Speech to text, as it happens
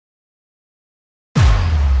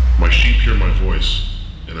My sheep hear my voice,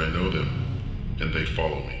 and I know them, and they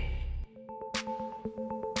follow me.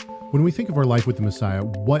 When we think of our life with the Messiah,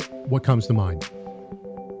 what comes to mind?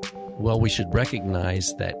 Well, we should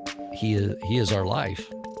recognize that he is our life.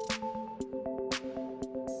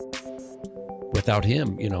 Without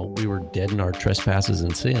him, we were dead in our trespasses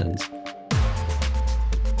and sins.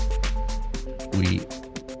 We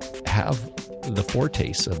have the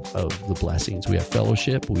foretaste of the blessings. We have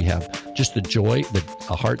fellowship. We have just the joy,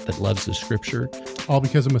 a heart that loves the Scripture. All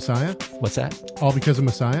because of Messiah? What's that? All because of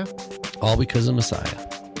Messiah? All because of Messiah.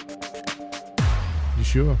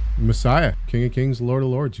 Yeshua, Messiah, King of Kings, Lord of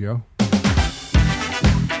Lords, yo.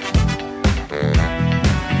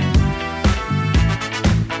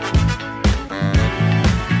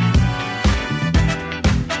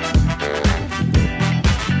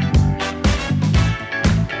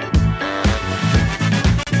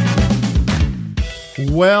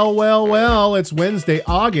 Well, it's Wednesday,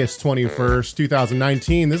 August 21st,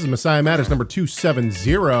 2019. This is Messiah Matters number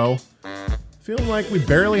 270. Feeling like we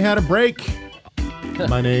barely had a break.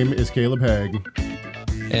 My name is Caleb Haig.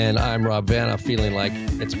 And I'm Rob Vanna, feeling like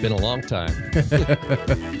it's been a long time.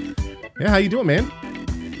 Yeah, how you doing, man?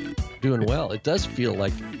 Doing well. It does feel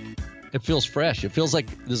like, it feels fresh. It feels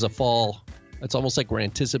like there's a fall. It's almost like we're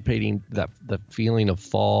anticipating the feeling of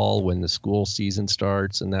fall when the school season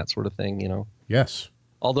starts and that sort of thing, Yes.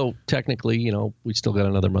 Although technically, we still got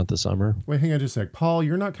another month of summer. Wait, hang on just a sec. Paul,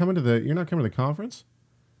 you're not coming to the conference?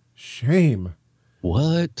 Shame.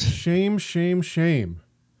 What? Shame. For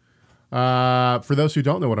those who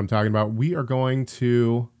don't know what I'm talking about, we are going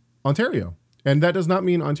to Ontario. And that does not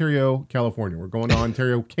mean Ontario, California. We're going to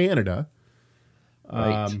Ontario, Canada.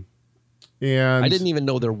 Right. And I didn't even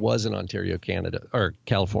know there was an Ontario, Canada, or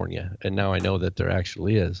California. And now I know that there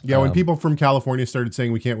actually is. Yeah, when people from California started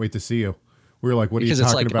saying, we can't wait to see you, we were like, what are you talking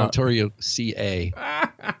about? Because it's like Ontario, CA.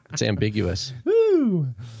 It's ambiguous.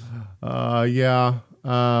 Woo. Yeah.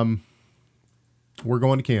 We're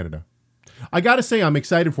going to Canada. I got to say, I'm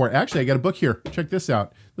excited for it. Actually, I got a book here. Check this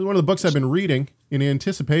out. This is one of the books I've been reading in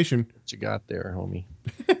anticipation. What you got there, homie?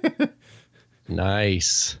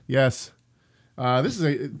 Nice. Yes. This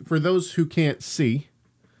is for those who can't see.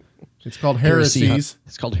 It's called Heresies.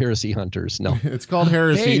 It's called Heresy Hunters. No, it's called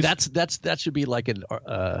Heresies. Hey, that should be like an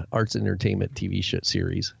arts and entertainment TV show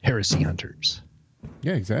series. Heresy Hunters.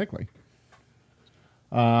 Yeah, exactly.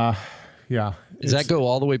 Yeah. Does that go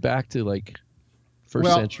all the way back to like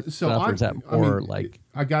first century stuff, or is that more like?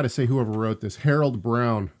 I got to say, whoever wrote this, Harold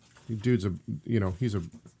Brown, dude's he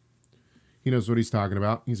knows what he's talking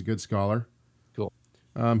about. He's a good scholar. Cool.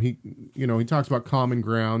 He talks about common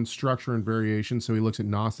ground, structure, and variation. So he looks at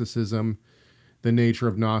Gnosticism, the nature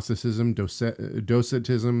of Gnosticism,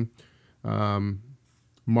 Docetism,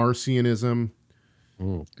 Marcionism.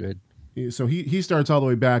 Good. So he starts all the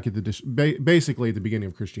way back at basically at the beginning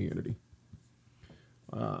of Christianity.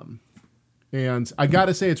 And I got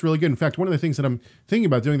to say, it's really good. In fact, one of the things that I'm thinking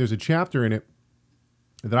about doing, there's a chapter in it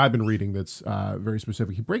that I've been reading that's very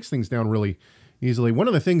specific. He breaks things down really easily. One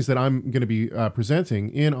of the things that I'm going to be presenting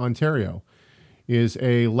in Ontario is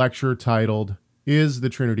a lecture titled, Is the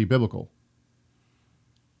Trinity Biblical?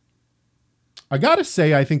 I got to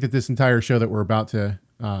say, I think that this entire show that we're about to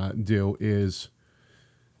do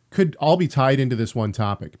could all be tied into this one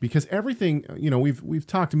topic, because everything, we've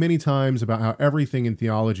talked many times about how everything in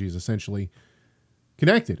theology is essentially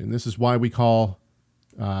connected. And this is why we call,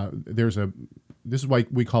 this is why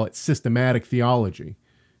we call it systematic theology.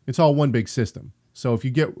 It's all one big system. So if you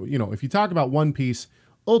get, if you talk about one piece,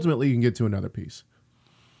 ultimately you can get to another piece.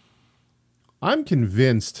 I'm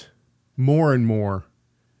convinced more and more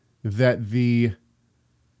that the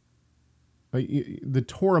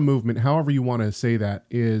Torah movement, however you want to say that,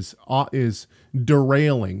 is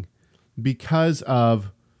derailing because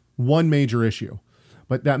of one major issue.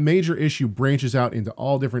 But that major issue branches out into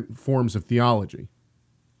all different forms of theology.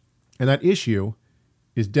 And that issue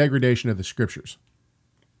is degradation of the Scriptures.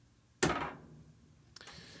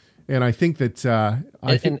 And I think that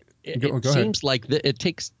it seems like it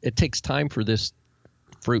takes time for this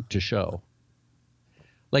fruit to show.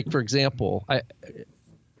 Like, for example,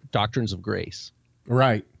 doctrines of grace.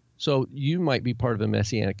 Right. So you might be part of a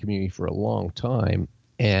Messianic community for a long time,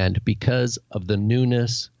 and because of the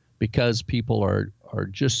newness, because people are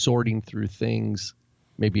just sorting through things,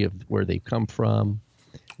 maybe of where they've come from,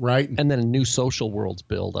 right, and then new social worlds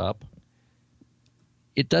build up.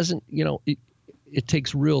 It doesn't, it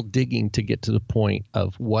takes real digging to get to the point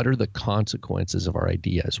of what are the consequences of our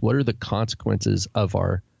ideas, what are the consequences of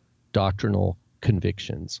our doctrinal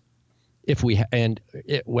convictions,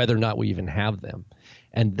 whether or not we even have them.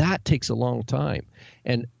 And that takes a long time.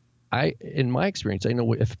 And in my experience, I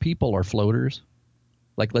know if people are floaters,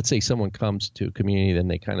 like let's say someone comes to a community, then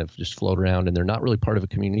they kind of just float around and they're not really part of a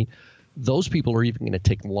community. Those people are even going to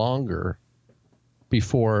take longer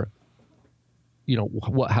before,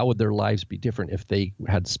 how would their lives be different if they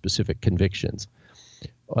had specific convictions?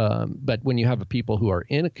 But when you have people who are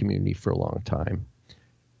in a community for a long time,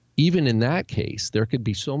 even in that case, there could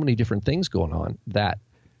be so many different things going on that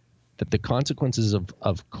the consequences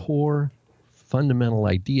of core fundamental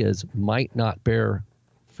ideas might not bear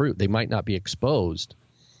fruit. They might not be exposed.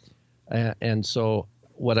 And so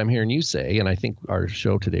what I'm hearing you say, and I think our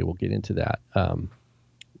show today will get into that,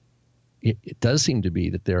 it does seem to be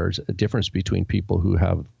that there's a difference between people who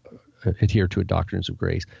have adhere to a doctrines of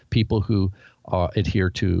grace, people who adhere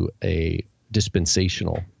to a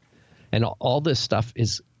dispensational. And all this stuff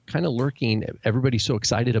is kind of lurking. Everybody's so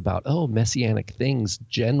excited about, messianic things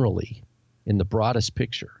generally in the broadest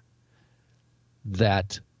picture,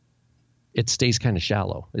 that it stays kind of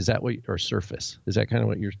shallow. Is that or surface? Is that kind of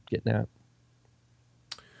what you're getting at?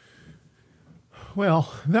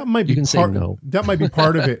 Well, that might be you can say no. That might be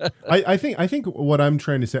part of it. I think what I'm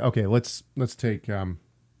trying to say. Okay, let's take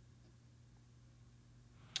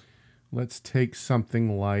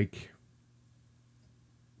something like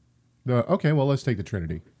let's take the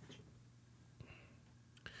Trinity.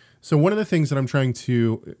 So one of the things that I'm trying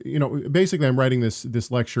to, basically I'm writing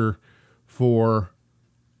this lecture for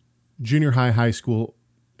junior high school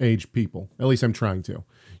age people. At least I'm trying to.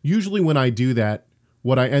 Usually when I do that,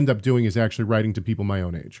 what I end up doing is actually writing to people my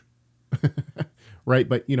own age. Right?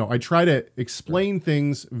 But, I try to explain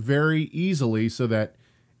things very easily so that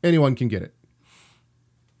anyone can get it.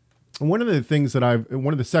 And one of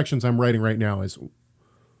the sections I'm writing right now is,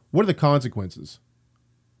 what are the consequences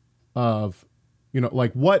of,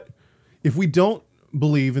 what if we don't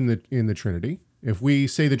believe in the Trinity? If we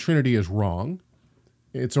say the Trinity is wrong,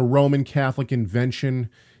 it's a Roman Catholic invention.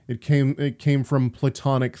 It came from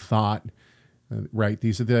Platonic thought, right?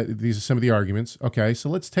 These are some of the arguments. Okay, so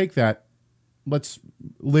let's take that. Let's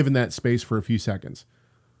live in that space for a few seconds.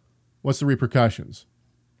 What's the repercussions?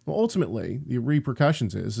 Well, ultimately, the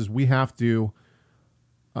repercussions is we have to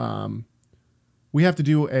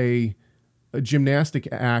do a gymnastic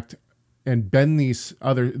act and bend these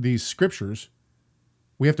scriptures.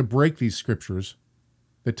 We have to break these scriptures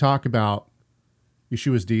that talk about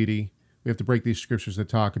Yeshua's deity. We have to break these scriptures that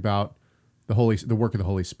talk about the work of the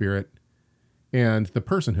Holy Spirit and the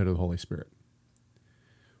personhood of the Holy Spirit.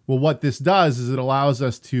 Well, what this does is it allows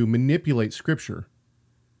us to manipulate Scripture.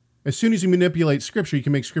 As soon as you manipulate Scripture, you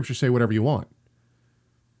can make Scripture say whatever you want.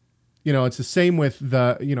 It's the same with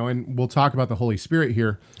and we'll talk about the Holy Spirit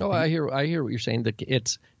here. Oh, I hear what you're saying. That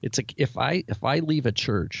if I leave a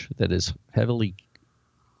church that is heavily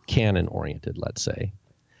canon oriented, let's say,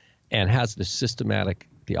 and has this systematic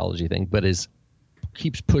theology thing, but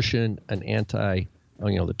keeps pushing an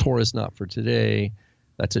the Torah is not for today.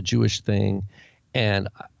 That's a Jewish thing, and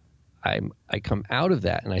I come out of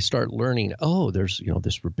that and I start learning, there's,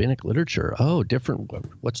 this rabbinic literature. Different.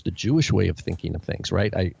 What's the Jewish way of thinking of things,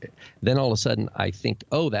 right? Then all of a sudden I think,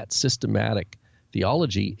 that systematic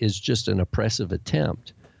theology is just an oppressive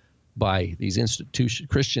attempt by these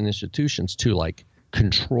Christian institutions to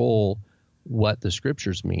control what the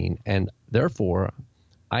scriptures mean. And therefore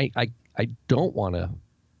I don't want to,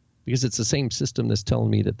 because it's the same system that's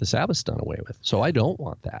telling me that the Sabbath's done away with. So I don't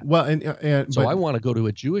want that. Well, but I want to go to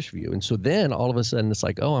a Jewish view. And so then all of a sudden it's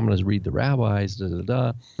I'm going to read the rabbis,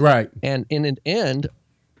 Right. And in an end,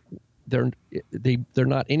 they're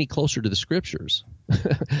not any closer to the scriptures.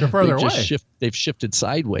 They're farther away. They've shifted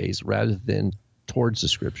sideways rather than towards the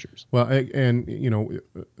scriptures. Well, and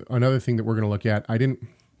another thing that we're going to look at,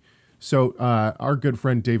 so our good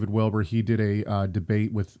friend David Wilbur, he did a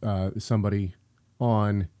debate with somebody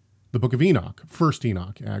on the book of Enoch, first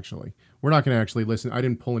Enoch, actually. We're not going to actually listen. I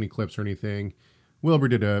didn't pull any clips or anything. Wilbur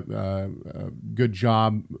did a good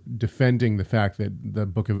job defending the fact that the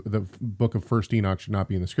book of first Enoch should not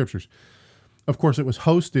be in the scriptures. Of course, it was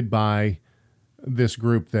hosted by this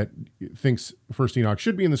group that thinks first Enoch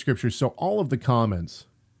should be in the scriptures. So all of the comments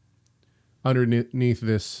underneath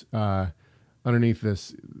this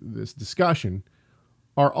discussion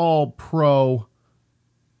are all pro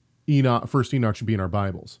Enoch. First Enoch should be in our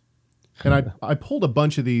Bibles. And I pulled a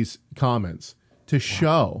bunch of these comments to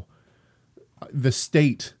show the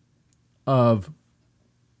state of,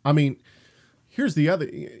 here's the other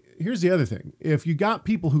thing. If you got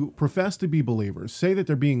people who profess to be believers, say that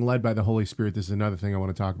they're being led by the Holy Spirit, this is another thing I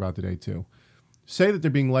want to talk about today too. Say that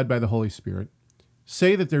they're being led by the Holy Spirit.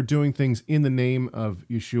 Say that they're doing things in the name of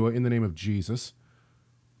Yeshua, in the name of Jesus.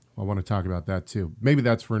 I want to talk about that too. Maybe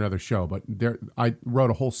that's for another show, but I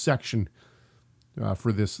wrote a whole section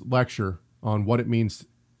for this lecture on what it means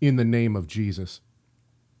in the name of Jesus.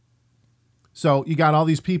 So you got all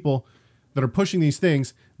these people that are pushing these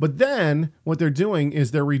things, but then what they're doing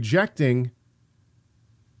is they're rejecting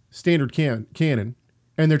standard canon,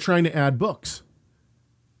 and they're trying to add books.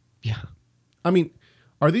 Yeah. I mean,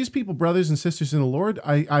 are these people brothers and sisters in the Lord?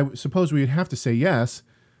 I suppose we would have to say yes,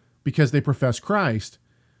 because they profess Christ.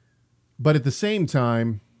 But at the same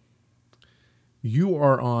time, you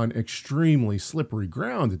are on extremely slippery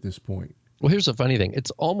ground at this point. Well, here's the funny thing.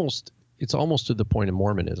 It's almost to the point of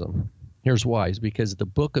Mormonism. Here's why. Is because the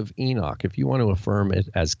book of Enoch, if you want to affirm it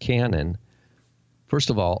as canon,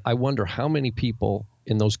 first of all, I wonder how many people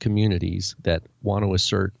in those communities that want to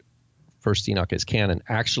assert First Enoch as canon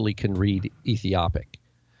actually can read Ethiopic,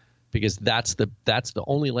 because that's the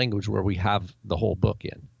only language where we have the whole book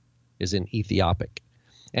is in Ethiopic.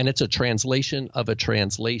 And it's a translation of a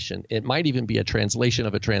translation. It might even be a translation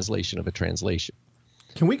of a translation of a translation.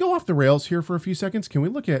 Can we go off the rails here for a few seconds? Can we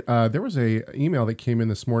look at, there was a email that came in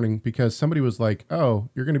this morning because somebody was like, oh,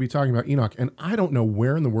 you're going to be talking about Enoch. And I don't know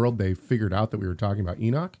where in the world they figured out that we were talking about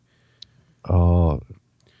Enoch. Oh,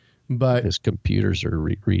 but his computers are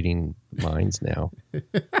reading minds now.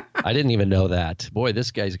 I didn't even know that. Boy,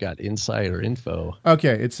 this guy's got insider info.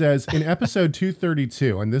 Okay, it says in episode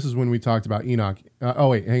 232, and this is when we talked about Enoch. Oh,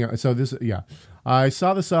 wait, hang on. So this, yeah. I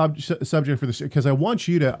saw the subject for this because I want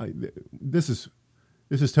you to, this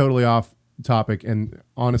is totally off topic, and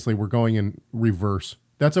honestly, we're going in reverse.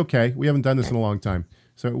 That's okay. We haven't done this in a long time,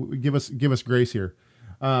 so give us grace here.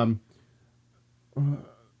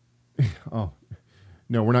 Oh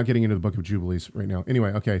no, we're not getting into the Book of Jubilees right now.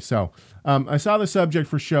 Anyway, okay. So I saw the subject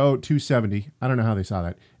for show 270. I don't know how they saw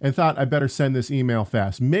that, and thought I better send this email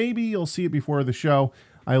fast. Maybe you'll see it before the show.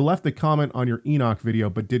 I left a comment on your Enoch video,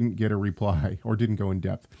 but didn't get a reply or didn't go in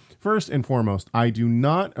depth. First and foremost, I do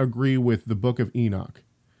not agree with the Book of Enoch.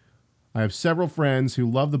 I have several friends who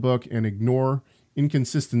love the book and ignore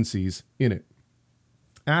inconsistencies in it.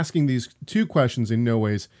 Asking these two questions in no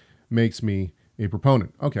ways makes me a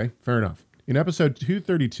proponent. Okay, fair enough. In episode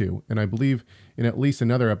 232, and I believe in at least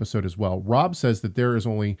another episode as well, Rob says that there is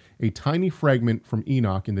only a tiny fragment from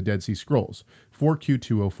Enoch in the Dead Sea Scrolls,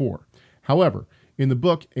 4Q204. However, in the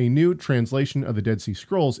book, A New Translation of the Dead Sea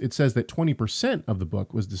Scrolls, it says that 20% of the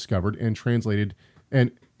book was discovered and translated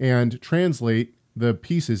and translate the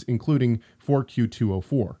pieces, including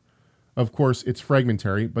 4Q204. Of course, it's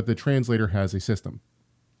fragmentary, but the translator has a system.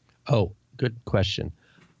 Oh, good question.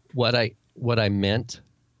 What I meant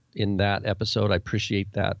in that episode, I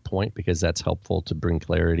appreciate that point because that's helpful to bring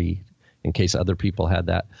clarity in case other people had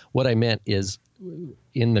that. What I meant is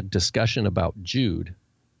in the discussion about Jude,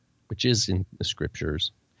 which is in the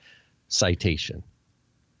scriptures, citation.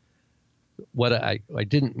 What I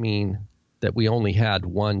didn't mean that we only had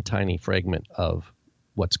one tiny fragment of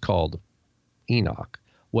what's called Enoch.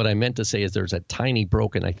 What I meant to say is there's a tiny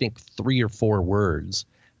broken, I think 3 or 4 words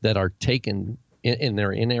that are taken in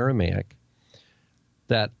Aramaic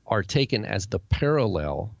that are taken as the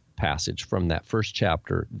parallel passage from that first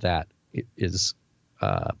chapter that is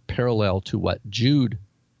parallel to what Jude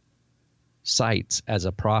cites as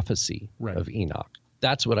a prophecy of Enoch.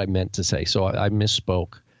 That's what I meant to say. So I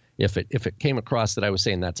misspoke. If it came across that I was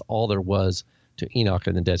saying that's all there was to Enoch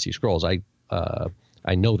and the Dead Sea Scrolls, I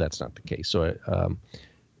know that's not the case. So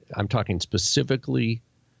I'm talking specifically,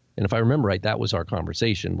 and if I remember right, that was our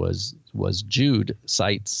conversation. Was Jude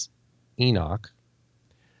cites Enoch,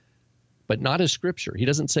 but not as scripture. He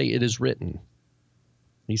doesn't say it is written.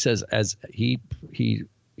 He says as he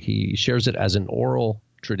shares it as an oral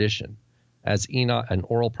tradition, as Enoch, an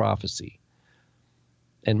oral prophecy.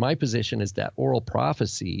 And my position is that oral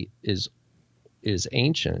prophecy is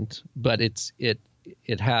ancient, but it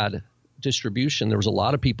had distribution. There was a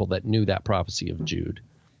lot of people that knew that prophecy of Jude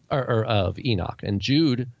or of Enoch, and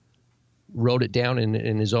Jude wrote it down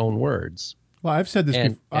in his own words. Well, I've said this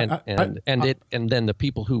before. And then the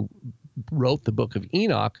people who wrote the book of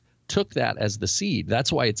Enoch took that as the seed.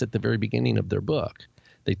 That's why it's at the very beginning of their book.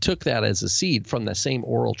 They took that as a seed from the same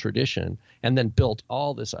oral tradition and then built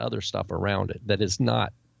all this other stuff around it that is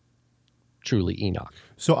not truly Enoch.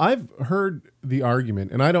 So I've heard the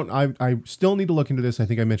argument, and I still need to look into this. I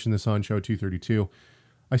think I mentioned this on show 232.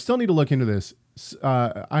 I still need to look into this.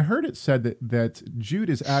 I heard it said that Jude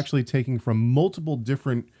is actually taking from multiple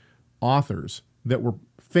different authors that were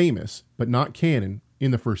famous but not canon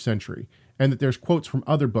in the first century, and that there's quotes from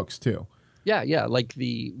other books too. Yeah, like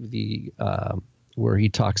the where he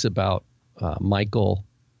talks about Michael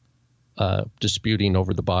disputing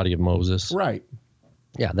over the body of Moses. Right.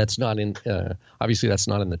 Yeah, that's not in. Obviously, that's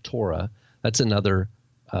not in the Torah. That's another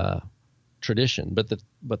tradition.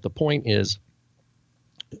 But the point is,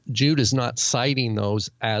 Jude is not citing those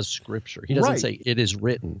as scripture. He doesn't say it is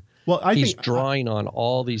written. Well, he's drawing on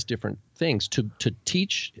all these different things to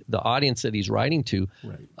teach the audience that he's writing to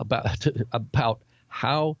about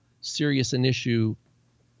how serious an issue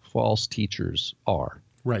false teachers are.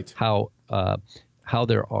 Right. How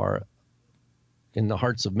there are in the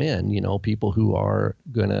hearts of men, people who are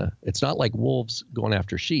it's not like wolves going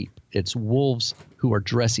after sheep. It's wolves who are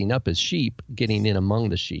dressing up as sheep, getting in among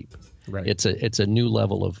the sheep. Right. It's a new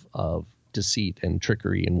level of deceit and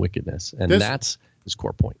trickery and wickedness. And that's his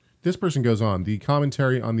core point. This person goes on, the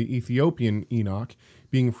commentary on the Ethiopian Enoch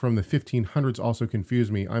being from the 1500s also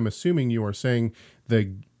confused me. I'm assuming you are saying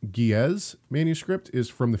the Ge'ez manuscript is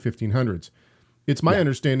from the 1500s. It's my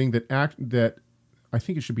understanding that I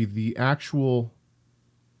think it should be the actual.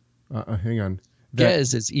 Hang on.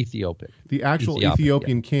 Ge'ez is Ethiopic. The actual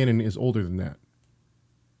Ethiopian canon is older than that.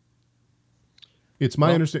 It's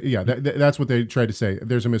my understanding. Yeah, that's what they tried to say.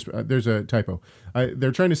 There's a typo.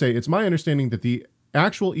 They're trying to say it's my understanding that the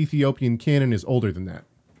actual Ethiopian canon is older than that.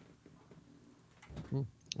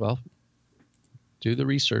 Well, do the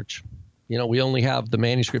research. We only have the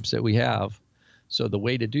manuscripts that we have. So the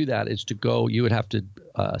way to do that is you would have to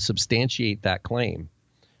substantiate that claim.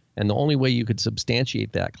 And the only way you could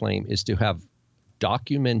substantiate that claim is to have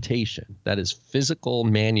documentation, that is physical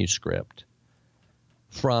manuscript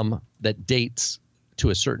that dates to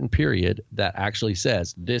a certain period that actually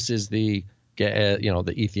says this is the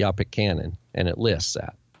Ethiopic canon, and it lists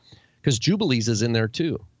that. Because Jubilees is in there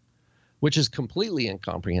too, which is completely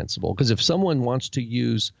incomprehensible. Because if someone wants to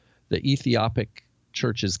use the Ethiopic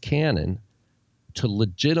church's canon to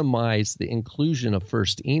legitimize the inclusion of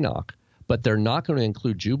First Enoch, but they're not going to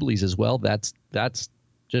include Jubilees as well, that's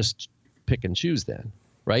just pick and choose then,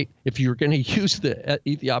 right? If you're going to use the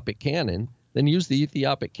Ethiopic canon, then use the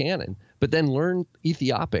Ethiopic canon, but then learn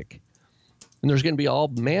Ethiopic. And there's going to be all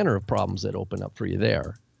manner of problems that open up for you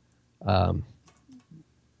there.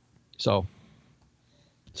 Somebody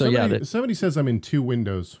says I'm in two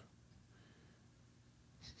windows.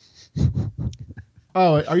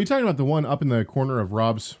 Oh, are you talking about the one up in the corner of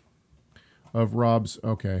Rob's?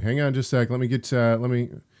 Okay, hang on just a sec. Let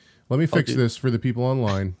me fix this for the people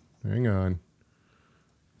online. Hang on.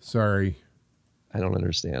 Sorry. I don't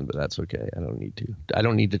understand, but that's okay. I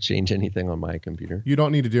don't need to change anything on my computer. You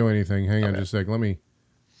don't need to do anything. Hang on just a sec. Let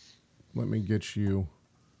me get you.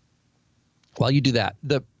 While you do that,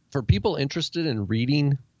 for people interested in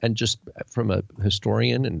reading and just from a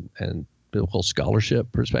historian and biblical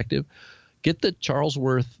scholarship perspective, get the Charles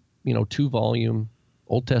Worth, 2-volume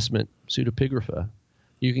Old Testament pseudepigrapha.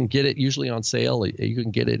 You can get it usually on sale. You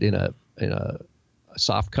can get it in a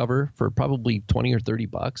soft cover for probably $20 or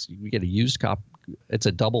 $30. You get a used copy. It's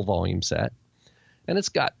a double volume set, and it's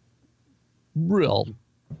got real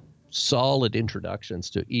solid introductions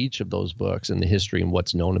to each of those books and the history and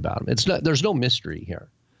what's known about them. There's no mystery here.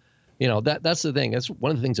 That's the thing. That's one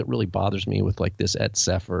of the things that really bothers me with like this Et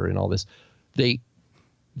Sefer and all this. They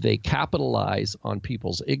capitalize on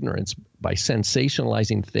people's ignorance by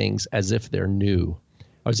sensationalizing things as if they're new,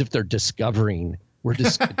 or as if they're discovering.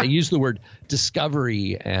 They use the word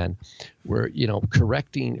discovery, and we're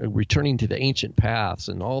returning to the ancient paths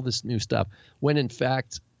and all this new stuff. When in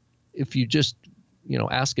fact, if you just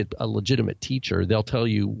ask a legitimate teacher, they'll tell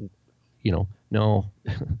you, no,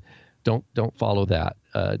 don't follow that.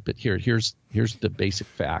 But here's the basic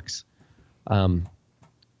facts. And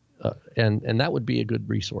that would be a good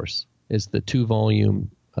resource, is the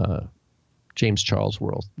 2-volume James Charles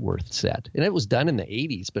Worth set. And it was done in the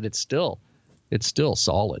 80s, but it's still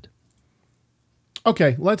solid.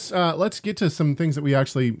 Okay, let's get to some things that we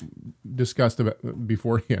actually discussed about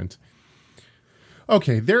beforehand.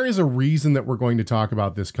 Okay, there is a reason that we're going to talk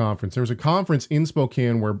about this conference. There was a conference in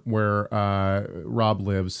Spokane where Rob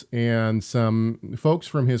lives, and some folks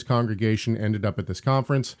from his congregation ended up at this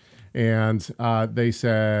conference, and they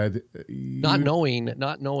said, not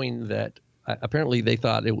knowing that apparently they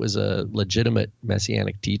thought it was a legitimate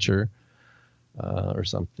messianic teacher or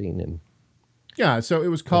something, and yeah, so it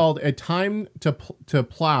was called A Time to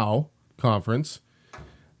Plow Conference.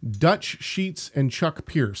 Dutch Sheets and Chuck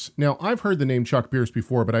Pierce. Now, I've heard the name Chuck Pierce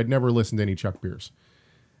before, but I'd never listened to any Chuck Pierce.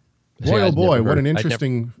 Boy, oh boy, what an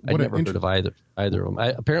interesting... I'd never heard of either of them.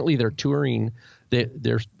 Apparently, they're touring. They're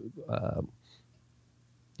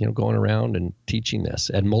going around and teaching this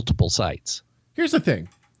at multiple sites. Here's the thing.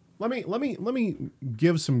 Let me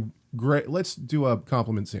give some great... Let's do a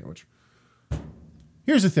compliment sandwich.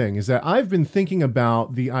 Here's the thing, is that I've been thinking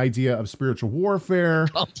about the idea of spiritual warfare.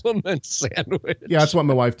 Compliment sandwich. Yeah, that's what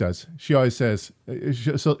my wife does. She always says,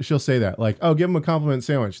 she'll say that, like, oh, give them a compliment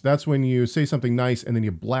sandwich. That's when you say something nice and then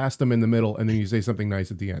you blast them in the middle and then you say something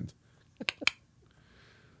nice at the end.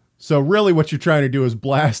 So really what you're trying to do is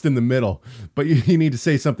blast in the middle, but you need to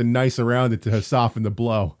say something nice around it to soften the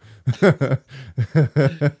blow.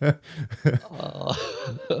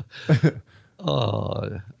 Oh,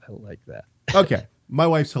 I like that. Okay. My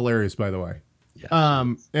wife's hilarious, by the way. Yeah.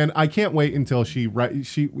 And I can't wait until she,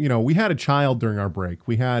 we had a child during our break.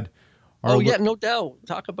 We had no doubt.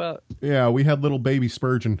 Talk about. Yeah, we had little baby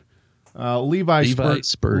Spurgeon. Levi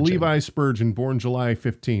Spurgeon, born July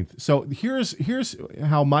 15th. So here's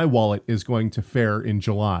how my wallet is going to fare in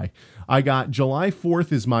July. I got July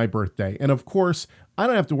 4th is my birthday. And of course, I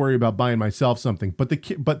don't have to worry about buying myself something, but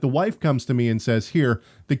the wife comes to me and says, here,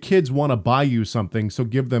 the kids want to buy you something, so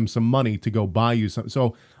give them some money to go buy you something.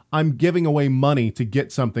 So I'm giving away money to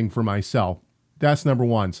get something for myself. That's number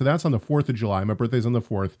one. So that's on the 4th of July. My birthday's on the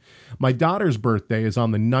 4th. My daughter's birthday is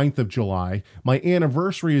on the 9th of July. My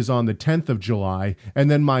anniversary is on the 10th of July. And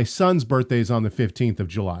then my son's birthday is on the 15th of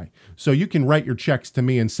July. So you can write your checks to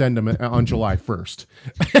me and send them on July 1st.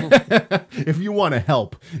 If you want to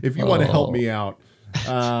help. If you want to help me out.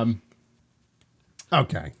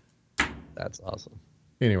 Okay. That's awesome.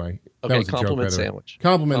 Anyway. Okay, that was a compliment joke, sandwich.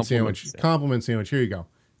 Compliment sandwich. Here you go.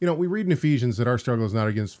 You know, we read in Ephesians that our struggle is not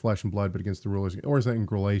against flesh and blood, but against the rulers. Or is that in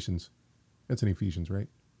Galatians? That's in Ephesians, right?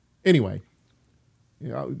 Anyway,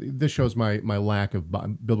 this shows my lack of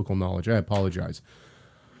biblical knowledge. I apologize.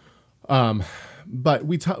 But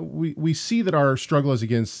we see that our struggle is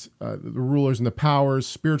against the rulers and the powers,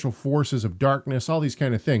 spiritual forces of darkness, all these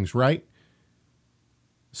kind of things, right?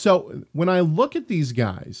 So when I look at these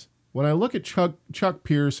guys, when I look at Chuck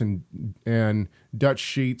Pierce and Dutch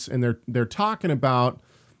Sheets, and they're talking about,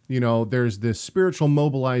 there's this spiritual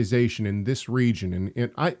mobilization in this region,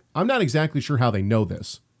 and I'm not exactly sure how they know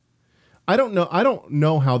this. I don't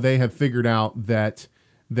know how they have figured out that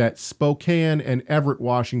Spokane and Everett,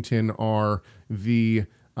 Washington are the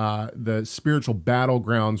spiritual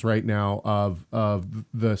battlegrounds right now of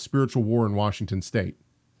the spiritual war in Washington State.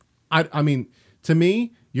 I mean, to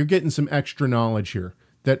me, you're getting some extra knowledge here.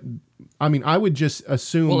 I would just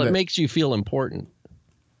assume. Well, it makes you feel important.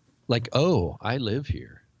 Like, oh, I live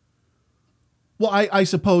here. Well, I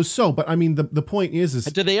suppose so, but I mean, the point is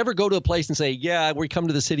do they ever go to a place and say, "Yeah, we come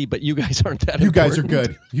to the city, but you guys aren't that you important. Guys are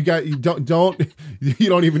good. You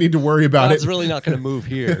don't even need to worry about it. It's really not going to move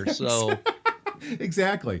here." So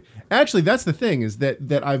exactly. Actually, that's the thing, is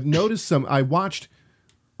that I've noticed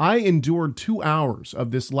I endured 2 hours of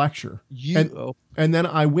this lecture, and then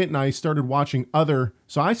I went and I started watching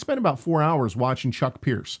so I spent about 4 hours watching Chuck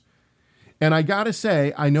Pierce, and I gotta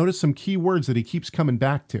say, I noticed some key words that he keeps coming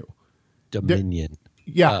back to. Dominion.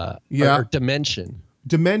 Or dimension.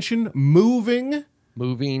 Dimension, moving.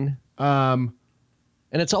 And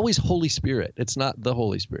it's always Holy Spirit. It's not the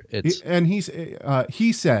Holy Spirit.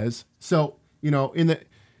 He says, so, and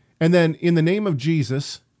then in the name of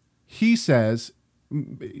Jesus, he says,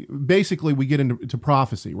 basically we get into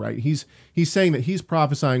prophecy, right? He's saying that he's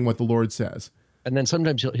prophesying what the Lord says. And then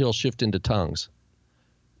sometimes he'll shift into tongues.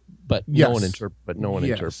 But no one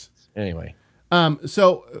interprets. Anyway.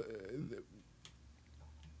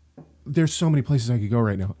 There's so many places I could go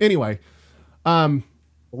right now. Anyway,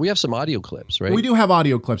 we have some audio clips, right? We do have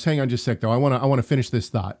audio clips. Hang on just a sec, though. I want to finish this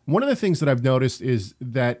thought. One of the things that I've noticed is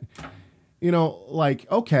that,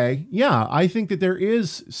 okay, yeah, I think that there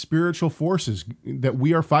is spiritual forces that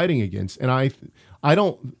we are fighting against, and I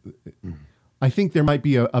think there might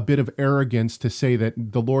be a bit of arrogance to say that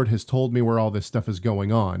the Lord has told me where all this stuff is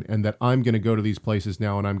going on, and that I'm going to go to these places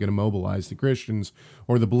now and I'm going to mobilize the Christians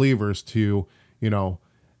or the believers to,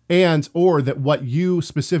 or that what you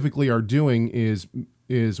specifically are doing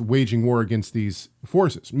is waging war against these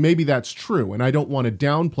forces. Maybe that's true, and I don't want to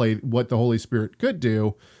downplay what the Holy Spirit could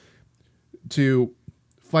do to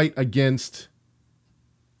fight against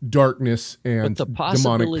darkness and demonic powers. But the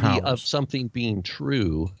possibility of something being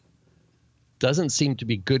true doesn't seem to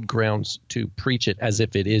be good grounds to preach it as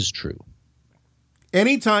if it is true.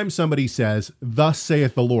 Anytime somebody says, "Thus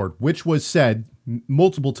saith the Lord," which was said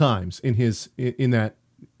multiple times in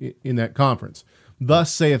that conference,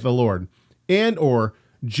 "Thus saith the Lord," and or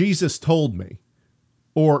 "Jesus told me,"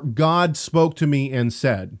 or "God spoke to me and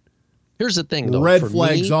said." Here's the thing, though. Red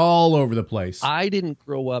flags all over the place. I didn't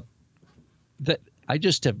grow up I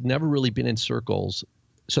just have never really been in circles.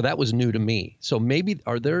 So that was new to me. So maybe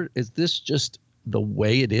is this just the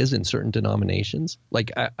way it is in certain denominations.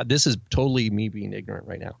 Like this is totally me being ignorant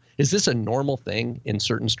right now. Is this a normal thing in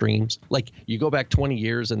certain streams? Like you go back 20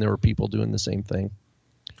 years and there were people doing the same thing.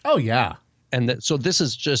 Oh yeah. And so this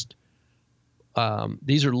is just,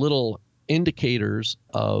 these are little indicators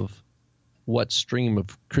of what stream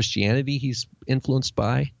of Christianity he's influenced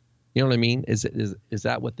by. You know what I mean? Is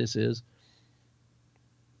that what this is?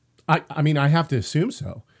 I mean, I have to assume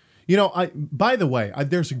so. You know, by the way,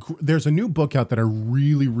 there's a new book out that I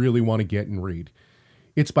really, really want to get and read.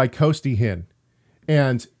 It's by Coulthard Hinn,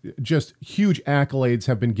 and just huge accolades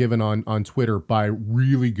have been given on Twitter by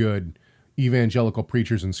really good evangelical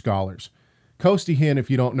preachers and scholars. Coulthard Hinn, if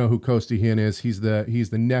you don't know who Coulthard Hinn is, he's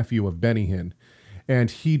the nephew of Benny Hinn, and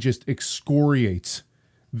he just excoriates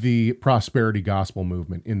the prosperity gospel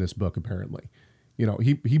movement in this book. Apparently, you know,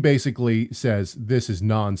 he basically says this is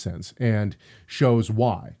nonsense and shows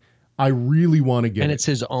why. I really want to get and it's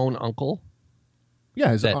his own uncle.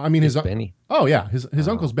 Yeah, his Benny. Oh yeah, his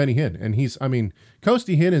uncle's Benny Hinn, and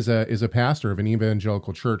Coulthard Hinn is a pastor of an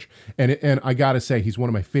evangelical church, and I gotta say he's one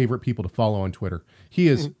of my favorite people to follow on Twitter. He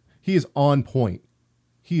is on point.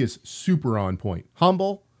 He is super on point,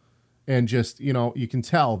 humble, and just you can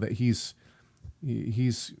tell that he's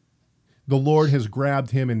the Lord has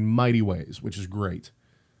grabbed him in mighty ways, which is great.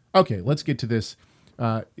 Okay, let's get to this.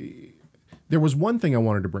 There was one thing I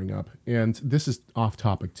wanted to bring up, and this is off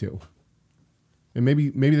topic too. And maybe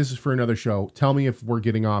this is for another show. Tell me if we're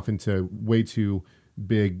getting off into way too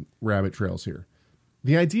big rabbit trails here.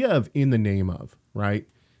 The idea of in the name of, right?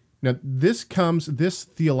 Now, this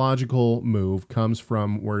theological move comes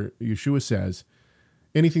from where Yeshua says,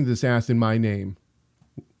 anything that's asked in my name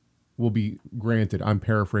will be granted. I'm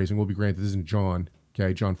paraphrasing, will be granted. This is in John,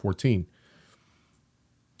 okay, John 14.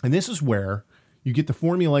 And this is where you get the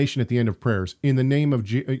formulation at the end of prayers in the name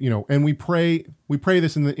of, and we pray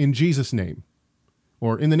this in Jesus' name,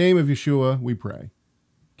 or in the name of Yeshua, we pray.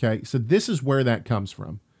 Okay, so this is where that comes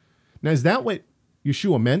from. Now, is that what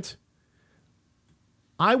Yeshua meant?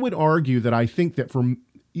 I would argue that I think that for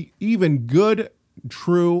even good,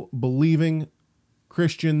 true, believing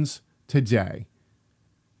Christians today,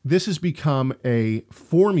 this has become a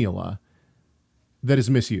formula that is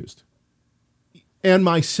misused. And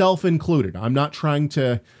myself included. I'm not trying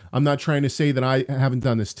to say that I haven't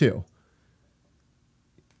done this too.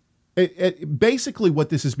 Basically what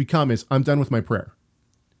this has become is I'm done with my prayer.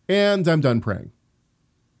 And I'm done praying.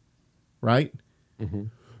 Right? Mm-hmm.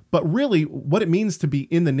 But really, what it means to be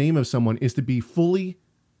in the name of someone is to be fully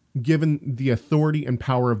given the authority and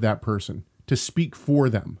power of that person, to speak for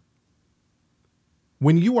them.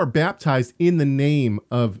 When you are baptized in the name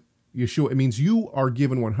of Yeshua, it means you are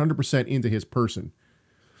given 100% into his person.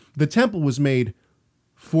 The temple was made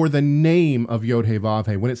for the name of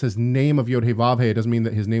Yod-Heh-Vav-Heh. When it says name of Yod-Heh-Vav-Heh, it doesn't mean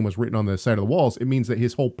that his name was written on the side of the walls. It means that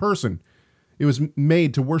his whole person, it was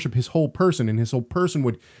made to worship his whole person, and his whole person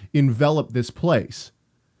would envelop this place.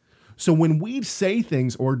 So when we say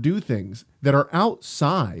things or do things that are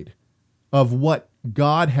outside of what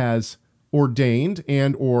God has ordained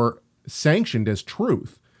and or sanctioned as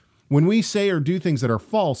truth, when we say or do things that are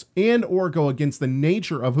false and or go against the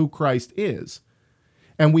nature of who Christ is,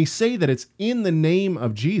 and we say that it's in the name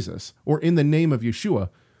of Jesus or in the name of Yeshua,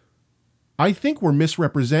 I think we're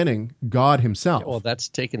misrepresenting God himself. Well, that's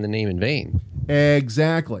taking the name in vain.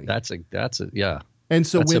 Exactly. That's yeah. And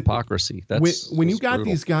so that's hypocrisy. When you got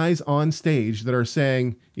brutal. These guys on stage that are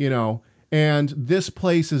saying, and this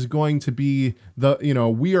place is going to be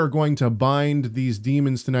we are going to bind these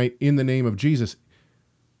demons tonight in the name of Jesus.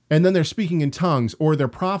 And then they're speaking in tongues, or they're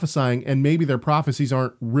prophesying, and maybe their prophecies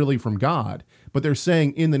aren't really from God, but they're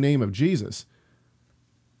saying in the name of Jesus.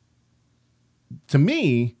 To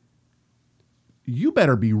me, you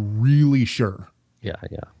better be really sure. Yeah.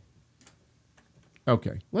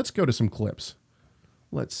 Okay, let's go to some clips.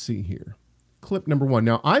 Let's see here. Clip number 1.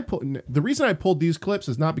 Now, the reason I pulled these clips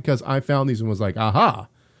is not because I found these and was like, aha.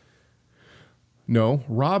 No,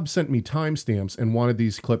 Rob sent me timestamps and wanted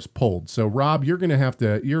these clips pulled. So, Rob, you're going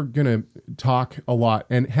to talk a lot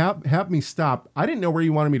and have me stop. I didn't know where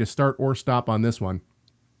you wanted me to start or stop on this one.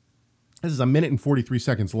 This is 1 minute and 43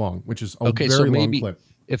 seconds long, which is a very long clip.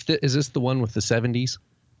 Is this the one with the 70s?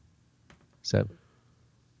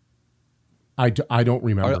 I don't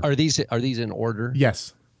remember. Are these in order?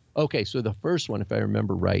 Yes. Okay, so the first one, if I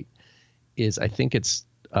remember right, is I think it's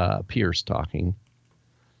Pierce talking,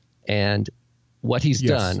 and what he's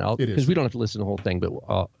done, because we don't have to listen to the whole thing,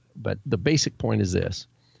 but the basic point is this: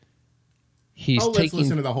 let's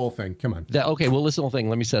listen to the whole thing. Come on. Okay, we'll listen to the whole thing.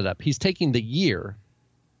 Let me set it up. He's taking the year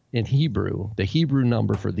in Hebrew, the Hebrew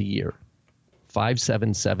number for the year,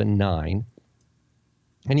 5779,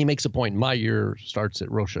 And he makes a point, my year starts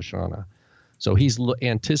at Rosh Hashanah. So he's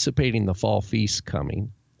anticipating the fall feast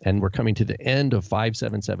coming, and we're coming to the end of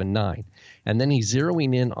 5779. And then he's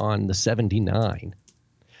zeroing in on the 79,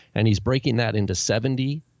 and he's breaking that into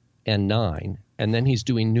 70 and 9. And then he's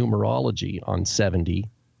doing numerology on 70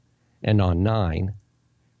 and on 9,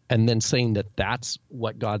 and then saying that that's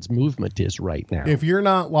what God's movement is right now. If you're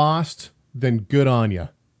not lost, then good on you.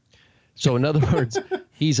 So in other words,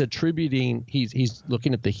 he's attributing, he's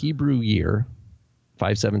looking at the Hebrew year,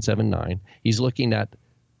 5779. He's looking at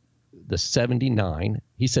the 79.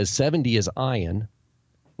 He says 70 is ayin,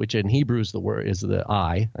 which in Hebrew is the word is the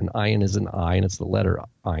I. An ayin is an I, and it's the letter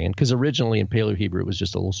ayin. Because originally in Paleo Hebrew it was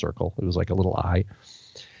just a little circle. It was like a little I.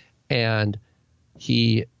 And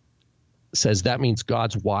he says that means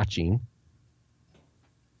God's watching,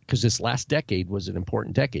 because this last decade was an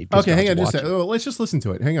important decade. Okay, hang on just a second. Let's just listen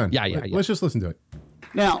to it. Hang on. Yeah. Let's just listen to it.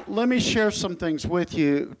 Now, let me share some things with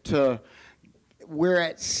you. We're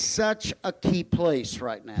at such a key place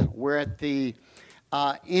right now. We're at the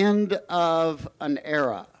end of an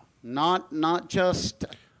era, not just...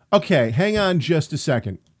 Okay, hang on just a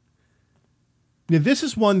second. Now, this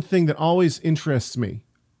is one thing that always interests me.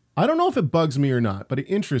 I don't know if it bugs me or not, but it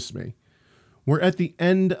interests me. We're at the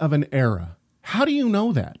end of an era. How do you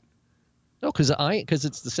know that? No, because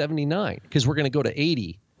it's the 79. Because we're going to go to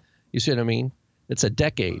 80. You see what I mean? It's a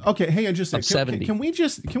decade. Okay, hang on just a second. 70. Can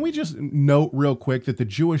we just note real quick that the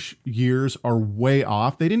Jewish years are way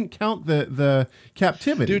off? They didn't count the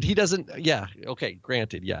captivity. Dude, he doesn't. Yeah. Okay.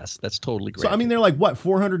 Granted. Yes. That's totally granted. So I mean, they're like what,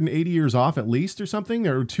 480 years off at least, or something,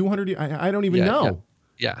 or 200? I don't even know.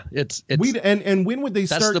 Yeah. It's and when would they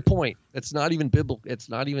start? That's the point. It's not even biblical. It's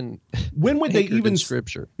not even. When would they even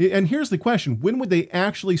scripture? And here's the question: when would they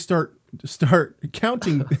actually start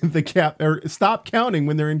counting the or stop counting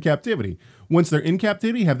when they're in captivity? Once they're in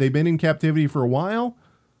captivity, have they been in captivity for a while?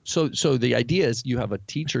 So the idea is you have a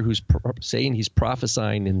teacher who's saying he's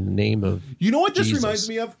prophesying in the name of You know what this Jesus. reminds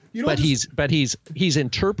me of? He's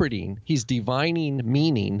interpreting, he's divining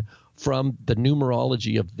meaning from the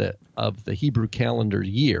numerology of the Hebrew calendar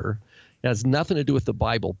year. It has nothing to do with the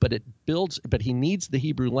Bible, but he needs the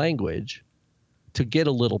Hebrew language to get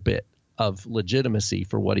a little bit of legitimacy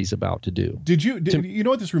for what he's about to do. You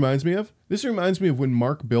know what this reminds me of? This reminds me of when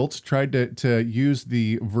Mark Biltz tried to use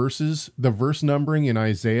the verse numbering in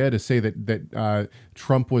Isaiah to say that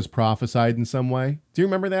Trump was prophesied in some way. Do you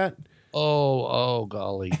remember that? Oh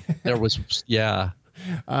golly. There was, yeah.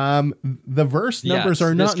 The verse numbers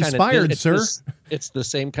are not inspired, sir. It's the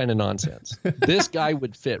same kind of nonsense. This guy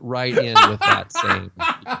would fit right in with that same.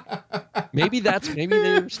 Maybe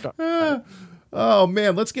they're starting. Oh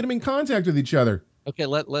man, let's get them in contact with each other. Okay,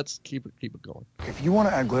 let's keep it going. If you want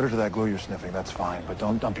to add glitter to that glue you're sniffing, that's fine, but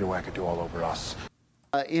don't dump your wackadoo all over us.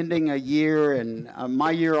 Ending a year, and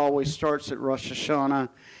my year always starts at Rosh Hashanah,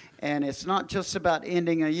 and it's not just about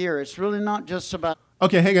ending a year. It's really not just about...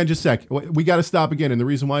 Okay, hang on just a sec. We got to stop again, and the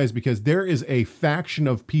reason why is because there is a faction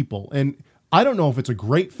of people, and I don't know if it's a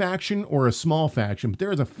great faction or a small faction, but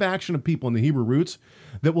there is a faction of people in the Hebrew roots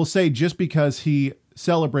that will say just because he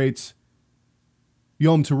celebrates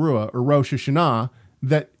Yom Teruah or Rosh Hashanah,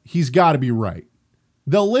 that he's got to be right.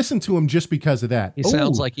 They'll listen to him just because of that. He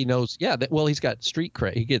sounds like he knows. Yeah, well, he's got street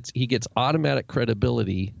cred. He gets automatic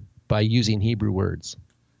credibility by using Hebrew words.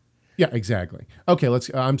 Yeah, exactly. Okay,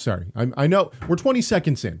 I'm sorry. I know we're 20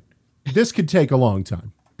 seconds in. This could take a long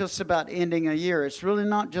time. Just about ending a year. It's really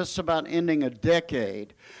not just about ending a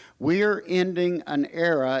decade. We're ending an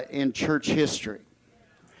era in church history.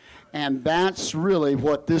 And that's really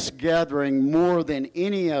what this gathering, more than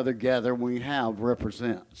any other gathering we have,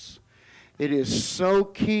 represents. It is so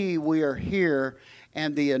key we are here,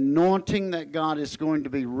 and the anointing that God is going to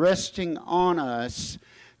be resting on us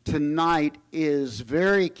tonight is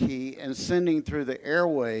very key and sending through the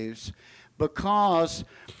airwaves, because...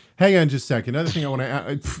 Hang on just a second. Another thing I want to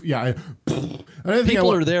add.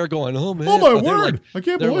 People are there going, oh, man. Oh, my word. I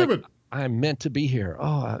can't believe it. I'm meant to be here.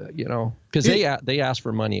 Because they ask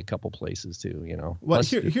for money a couple places too, Well,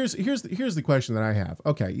 here's the question that I have.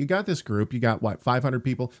 Okay, you got this group. You got what, 500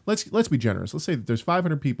 people? Let's be generous. Let's say that there's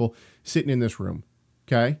 500 people sitting in this room.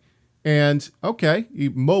 Okay, and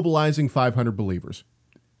you mobilizing 500 believers.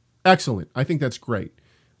 Excellent. I think that's great.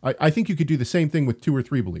 I think you could do the same thing with 2 or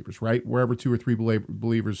 3 believers, right? Wherever 2 or 3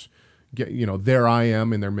 believers get, there I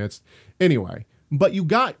am in their midst. Anyway, but you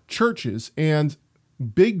got churches and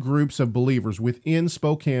big groups of believers within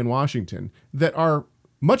Spokane, Washington that are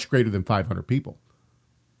much greater than 500 people.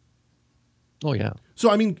 Oh, yeah. So,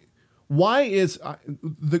 I mean, why is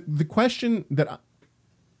the question that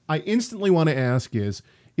I instantly want to ask is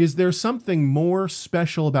there something more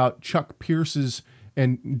special about Chuck Pierce's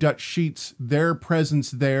and Dutch Sheets, their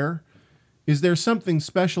presence there. Is there something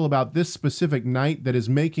special about this specific night that is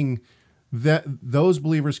making those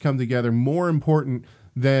believers come together more important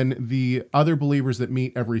than the other believers that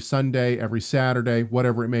meet every Sunday, every Saturday,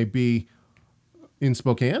 whatever it may be in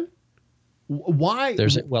Spokane? Why?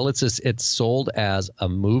 It's sold as a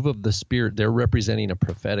move of the Spirit. They're representing a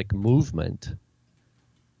prophetic movement,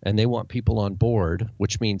 and they want people on board,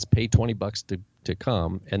 which means pay $20 to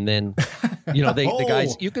come. And then, the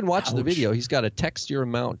guys, you can watch the video. He's got to text your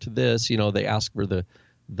amount to this. They ask for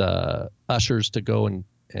the ushers to go and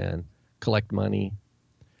collect money.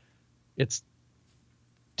 It's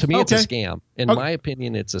a scam. In my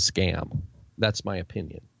opinion, it's a scam. That's my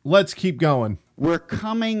opinion. Let's keep going. We're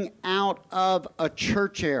coming out of a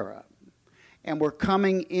church era, and we're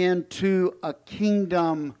coming into a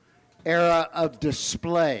kingdom era of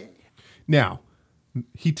display. Now,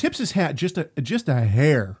 he tips his hat just a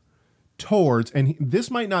hair towards, and this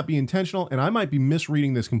might not be intentional, and I might be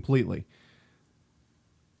misreading this completely,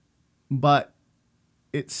 but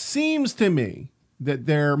it seems to me that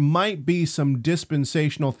there might be some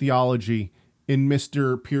dispensational theology in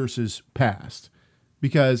Mr. Pierce's past.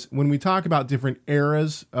 Because when we talk about different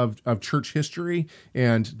eras of church history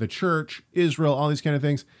and the church, Israel, all these kind of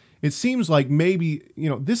things, it seems like maybe,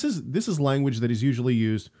 this is language that is usually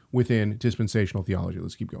used within dispensational theology.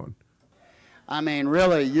 Let's keep going. I mean,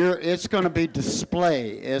 really, it's going to be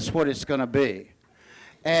display is what it's going to be.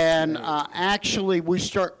 And actually, we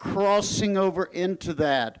start crossing over into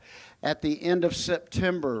that at the end of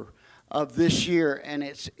September of this year, and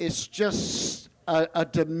it's just a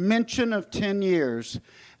dimension of 10 years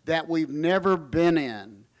that we've never been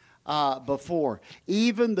in before.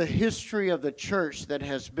 Even the history of the church that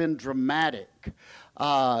has been dramatic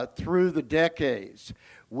through the decades.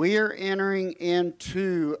 We're entering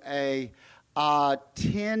into a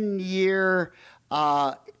 10-year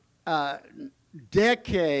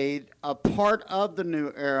decade, a part of the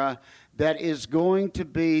new era that is going to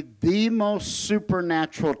be the most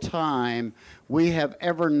supernatural time we have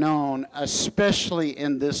ever known, especially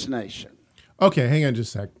in this nation. Okay, hang on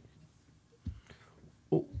just a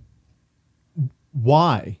sec.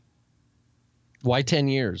 Why? Why 10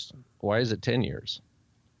 years? Why is it 10 years?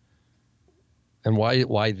 And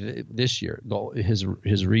why this year?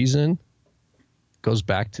 His reason goes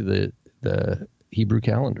back to the Hebrew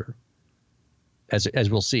calendar, as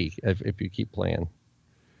we'll see if you keep playing.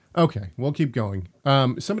 Okay, we'll keep going.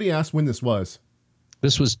 Somebody asked when this was.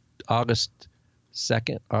 This was August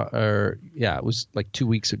 2nd, it was like 2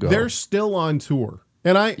 weeks ago. They're still on tour,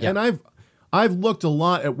 and I've looked a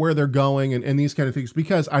lot at where they're going and these kind of things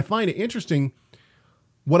because I find it interesting.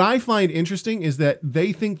 What I find interesting is that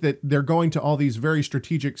they think that they're going to all these very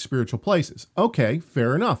strategic spiritual places. Okay,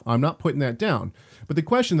 fair enough. I'm not putting that down. But the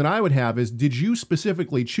question that I would have is, did you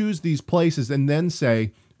specifically choose these places and then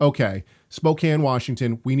say, okay, Spokane,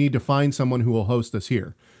 Washington, we need to find someone who will host us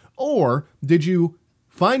here? Or did you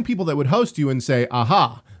find people that would host you and say,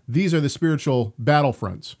 aha, these are the spiritual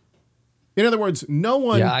battlefronts? In other words, no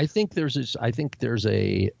one... Yeah, I think there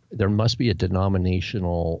must be a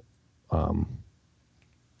denominational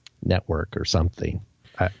network or something.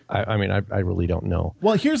 I mean, I really don't know.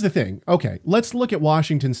 Well, here's the thing. Okay, let's look at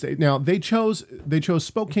Washington State. Now, they chose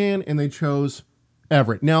Spokane and they chose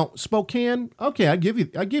Everett. Now, Spokane, okay, I give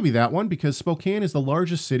you that one because Spokane is the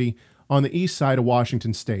largest city on the east side of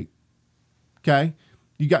Washington State. Okay?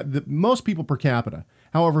 You got the most people per capita.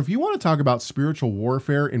 However, if you want to talk about spiritual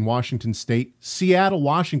warfare in Washington State, Seattle,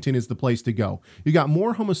 Washington is the place to go. You got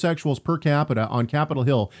more homosexuals per capita on Capitol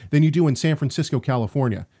Hill than you do in San Francisco,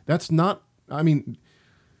 California. That's not, I mean,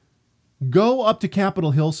 go up to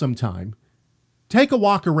Capitol Hill sometime, take a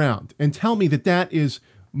walk around, and tell me that is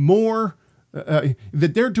more, that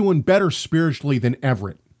they're doing better spiritually than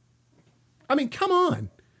Everett. I mean, come on.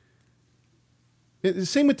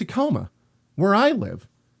 Same with Tacoma, where I live.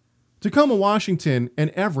 Tacoma, Washington, and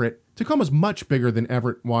Everett. Tacoma's much bigger than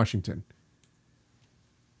Everett, Washington.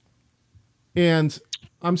 And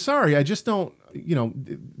I'm sorry, I just don't,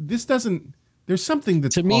 this doesn't, there's something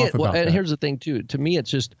that's off about that. And here's the thing, too. To me, it's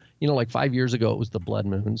just, like 5 years ago, it was the blood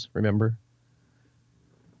moons, remember?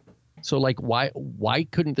 So, like, why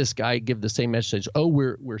couldn't this guy give the same message? Oh,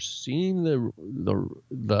 we're seeing the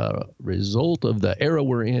result of the era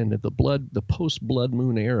we're in, the post-blood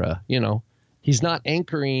moon era, He's not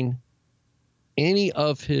anchoring any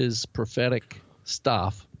of his prophetic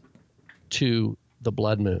stuff to the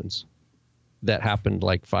blood moons that happened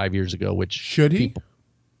like 5 years ago, which should he?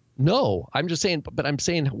 No, I'm just saying, but I'm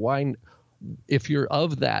saying why, if you're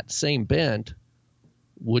of that same bent,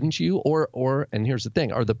 wouldn't you? Or, and here's the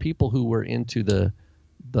thing, are the people who were into the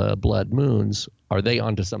the blood moons, are they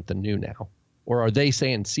onto something new now? Or are they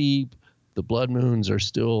saying, see, the blood moons are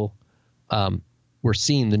still, we're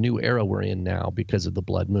seeing the new era we're in now because of the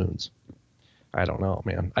blood moons? I don't know,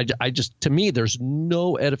 man. I just, to me, there's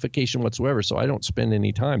no edification whatsoever, so I don't spend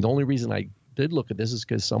any time. The only reason I did look at this is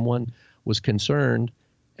because someone was concerned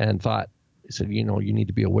and said, you need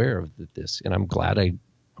to be aware of this. And I'm glad I'm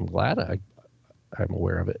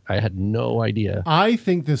aware of it. I had no idea. I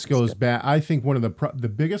think this goes back. I think one of the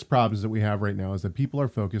biggest problems that we have right now is that people are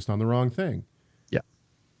focused on the wrong thing. Yeah.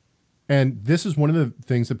 And this is one of the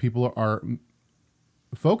things that people are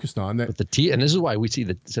focused on. That, and this is why we see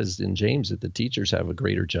that it says in James that the teachers have a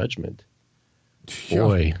greater judgment. Yeah.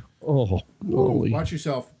 Boy. Oh, holy. Watch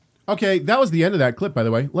yourself. Okay, that was the end of that clip, by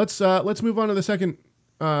the way. Let's move on to the second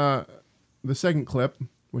clip,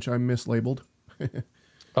 which I mislabeled.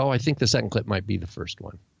 Oh, I think the second clip might be the first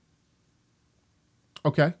one.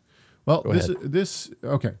 Okay. Well, Go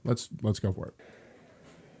okay, let's go for it.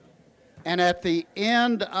 And at the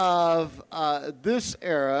end of this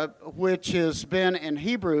era, which has been in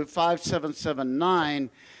Hebrew 5779,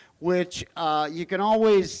 which you can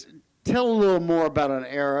always tell a little more about an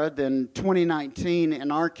era than 2019 in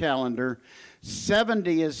our calendar,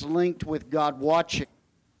 70 is linked with God watching.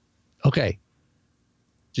 Okay.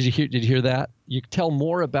 Did you hear that? You tell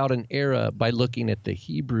more about an era by looking at the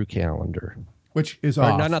Hebrew calendar. Which is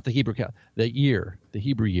off. No, not the Hebrew calendar. The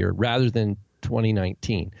Hebrew year, rather than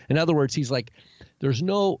 2019. In other words, he's like, there's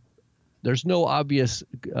no obvious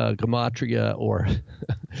gematria or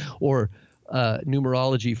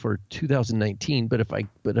numerology for 2019. But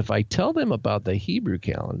if I tell them about the Hebrew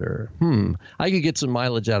calendar, I could get some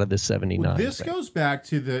mileage out of this 79. Well, this goes back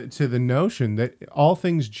to the notion that all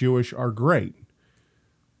things Jewish are great.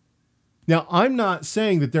 Now, I'm not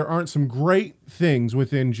saying that there aren't some great things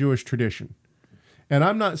within Jewish tradition. And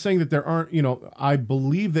I'm not saying that there aren't, I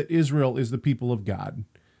believe that Israel is the people of God,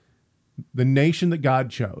 the nation that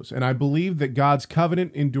God chose. And I believe that God's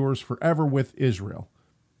covenant endures forever with Israel.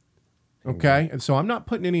 Okay? And so I'm not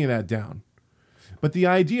putting any of that down. But the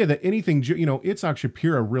idea that anything, Itzhak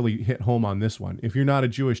Shapira really hit home on this one. If you're not a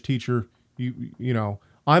Jewish teacher,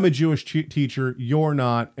 I'm a Jewish teacher, you're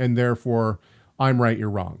not, and therefore I'm right,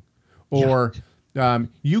 you're wrong. Or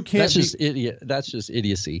you can't. That's just idiot. That's just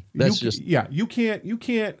idiocy. You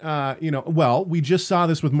can't. Well, we just saw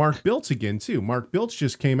this with Mark Biltz again too. Mark Biltz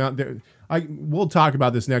just came out there. We'll talk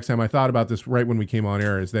about this next time. I thought about this right when we came on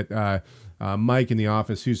air. Is that Mike in the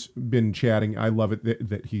office, who's been chatting? I love it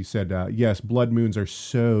that he said yes. Blood moons are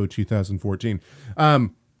so 2014.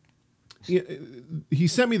 He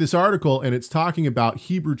sent me this article, and it's talking about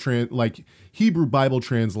Hebrew Bible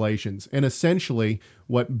translations, and essentially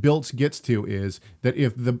what Biltz gets to is that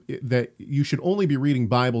that you should only be reading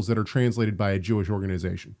Bibles that are translated by a Jewish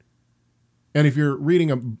organization, and if you're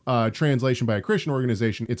reading a translation by a Christian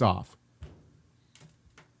organization, it's off.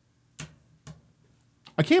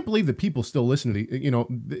 I can't believe that people still listen to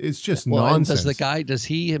it's just nonsense. Does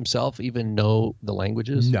he himself even know the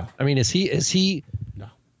languages? No. I mean, is he? No.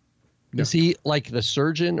 Is he like the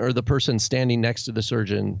surgeon or the person standing next to the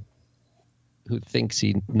surgeon who thinks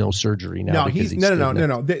he knows surgery now?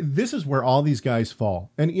 No. This is where all these guys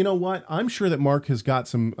fall. And you know what? I'm sure that Mark has got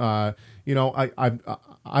some. I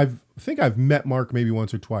think I've met Mark maybe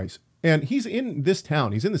once or twice, and he's in this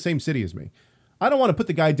town. He's in the same city as me. I don't want to put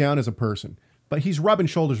the guy down as a person, but he's rubbing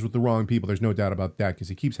shoulders with the wrong people. There's no doubt about that because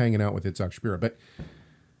he keeps hanging out with Itzhak Shapira. But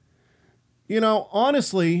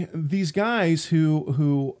honestly, these guys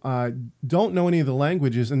who don't know any of the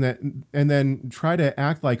languages and then try to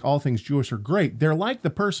act like all things Jewish are great, they're like the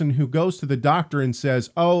person who goes to the doctor and says,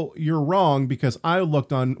 "Oh, you're wrong because I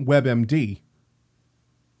looked on WebMD,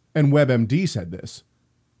 and WebMD said this."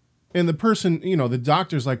 And the person, the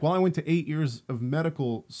doctor's like, "Well, I went to 8 years of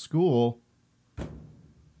medical school."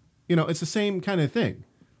 It's the same kind of thing.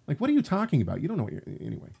 Like, what are you talking about? You don't know what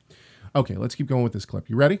anyway. Okay, let's keep going with this clip.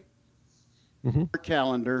 You ready? Mm-hmm.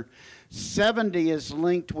 Calendar 70 is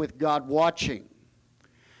linked with God watching.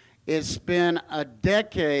 It's been a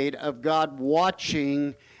decade of God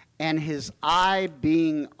watching and his eye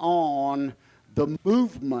being on the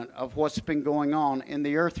movement of what's been going on in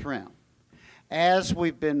the earth realm as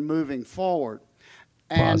we've been moving forward.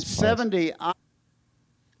 And Pause. 70.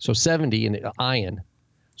 So 70 in Ion.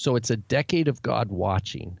 So it's a decade of God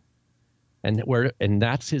watching. And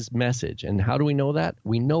that's his message. And how do we know that?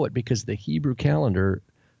 We know it because the Hebrew calendar,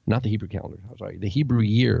 the Hebrew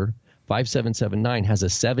year 5779 has a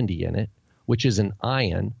 70 in it, which is an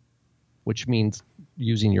Ion, which means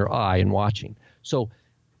using your eye and watching. So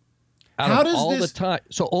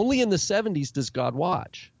so only in the 70s does God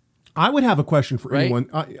watch. I would have a question for Right? anyone.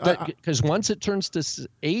 Because once it turns to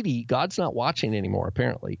 80, God's not watching anymore,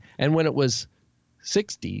 apparently. And when it was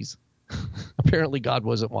 60s, apparently God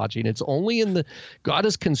wasn't watching. It's only God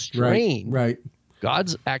is constrained. Right.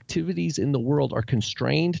 God's activities in the world are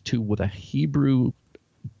constrained to with a Hebrew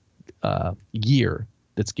year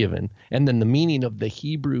that's given, and then the meaning of the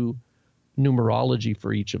Hebrew numerology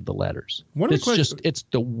for each of the letters. It's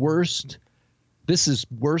the worst. This is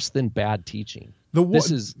worse than bad teaching.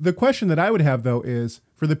 The question that I would have, though, is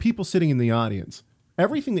for the people sitting in the audience,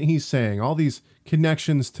 everything that he's saying, all these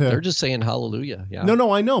connections to... They're just saying hallelujah. Yeah.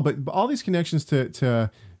 No, I know, but all these connections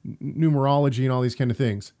to numerology and all these kind of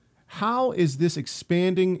things, how is this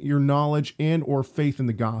expanding your knowledge and or faith in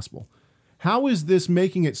the gospel? How is this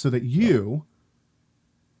making it so that you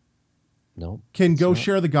can go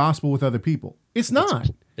share the gospel with other people? It's not.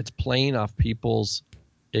 It's playing off people's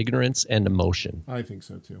ignorance and emotion. I think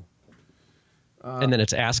so, too. And then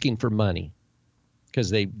it's asking for money because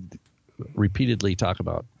they repeatedly talk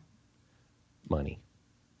about money.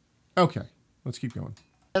 Okay, let's keep going.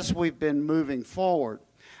 As we've been moving forward,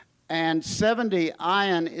 and 70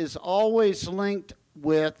 ion is always linked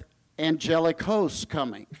with angelic hosts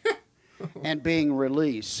coming and being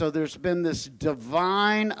released. So there's been this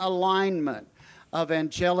divine alignment of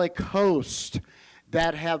angelic hosts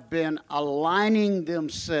that have been aligning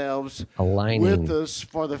themselves with us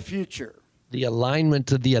for the future. The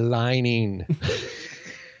alignment of the aligning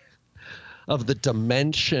of the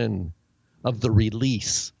dimension of the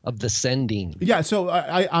release of the sending. Yeah, so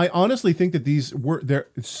I honestly think that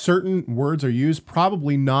certain words are used.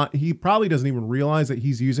 Probably not. He probably doesn't even realize that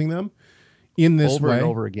he's using them in this way over and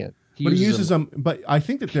over again. He uses them. But I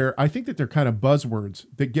think that they're kind of buzzwords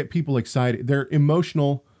that get people excited. They're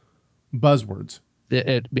emotional buzzwords.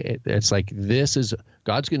 It's like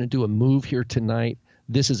God's going to do a move here tonight.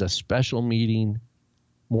 This is a special meeting,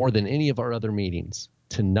 more than any of our other meetings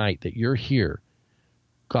tonight that you're here.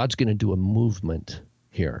 God's going to do a movement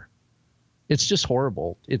here. It's just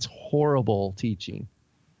horrible. It's horrible teaching.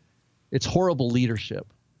 It's horrible leadership.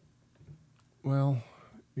 Well,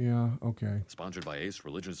 yeah, okay. Sponsored by Ace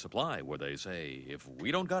Religion Supply, where they say, if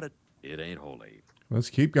we don't got it, it ain't holy. Let's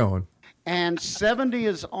keep going. And 70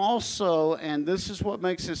 is also, and this is what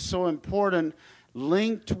makes it so important,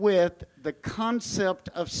 linked with the concept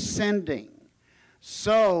of sending.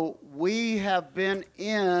 So we have been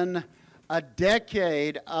in a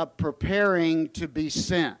decade of preparing to be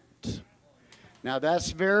sent. Now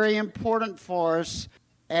that's very important for us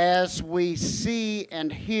as we see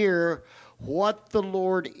and hear what the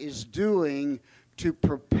Lord is doing to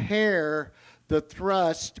prepare the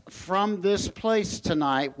thrust from this place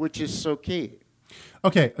tonight, which is so key.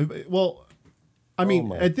 Okay, well, I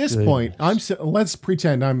mean, at this point, let's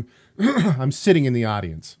pretend I'm I'm sitting in the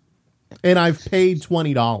audience, and I've paid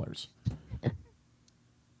 $20.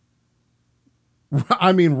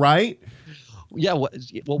 I mean, right? Yeah. What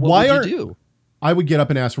would you do? I would get up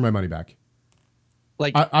and ask for my money back.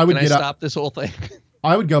 Like, I would stop this whole thing?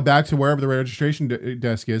 I would go back to wherever the registration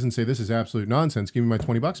desk is and say, "This is absolute nonsense. Give me my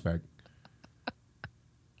 $20 back."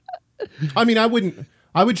 I mean, I would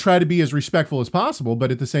try to be as respectful as possible, but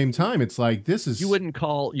at the same time, it's like, this is... You wouldn't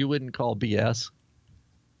call BS?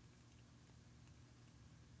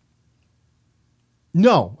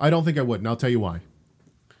 No, I don't think I would, and I'll tell you why.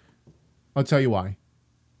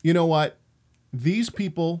 You know what? These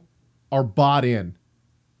people are bought in.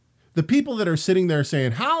 The people that are sitting there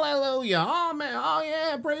saying, hallelujah, oh man, oh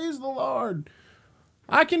yeah, praise the Lord,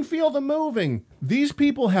 I can feel the moving. These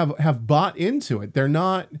people have bought into it.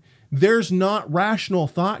 There's not rational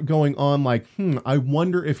thought going on like, I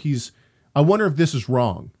wonder if this is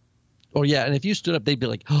wrong. Oh, yeah. And if you stood up, they'd be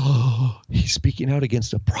like, oh, he's speaking out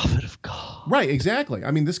against a prophet of God. Right, exactly.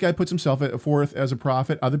 I mean, this guy puts himself forth as a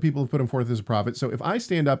prophet. Other people have put him forth as a prophet. So if I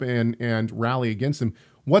stand up and rally against him,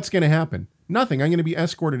 what's going to happen? Nothing. I'm going to be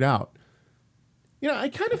escorted out. You know, I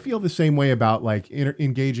kind of feel the same way about like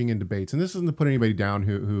engaging in debates. And this isn't to put anybody down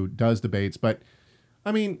who does debates. But,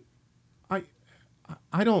 I mean,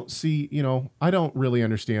 I don't see, I don't really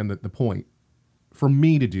understand the point for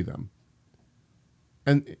me to do them.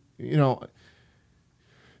 And,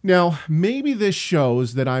 now maybe this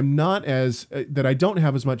shows that I'm not that I don't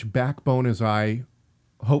have as much backbone as I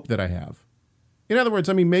hope that I have. In other words,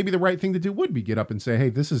 I mean, maybe the right thing to do would be get up and say, hey,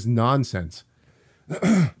 this is nonsense.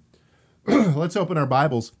 Let's open our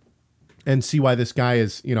Bibles and see why this guy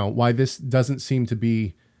is, why this doesn't seem to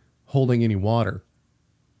be holding any water.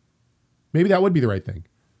 Maybe that would be the right thing.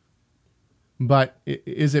 But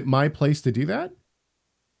is it my place to do that?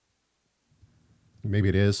 Maybe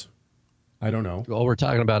it is. I don't know. Well, we're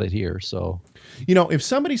talking about it here, so. If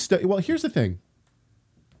somebody... well, here's the thing.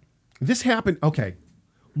 This happened. Okay,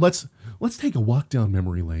 let's take a walk down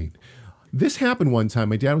memory lane. This happened one time.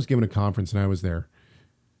 My dad was giving a conference and I was there.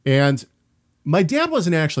 And my dad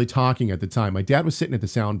wasn't actually talking at the time. My dad was sitting at the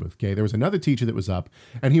sound booth. Okay. There was another teacher that was up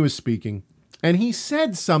and he was speaking and he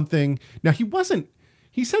said something. Now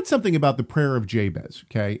he said something about the prayer of Jabez.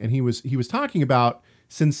 Okay. And he was talking about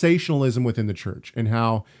sensationalism within the church and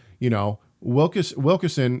how,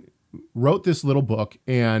 Wilkerson wrote this little book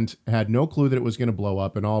and had no clue that it was going to blow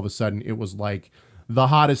up. And all of a sudden it was like the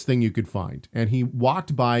hottest thing you could find. And he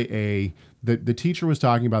walked by the teacher was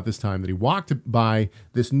talking about this time that he walked by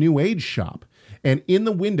this new age shop. And in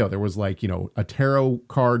the window, there was like, a tarot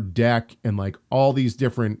card deck and like all these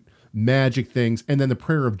different magic things. And then the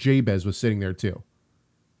prayer of Jabez was sitting there too.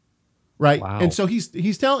 Right. Wow. And so he's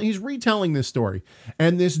retelling this story.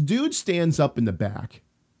 And this dude stands up in the back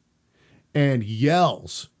and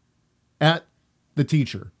yells at the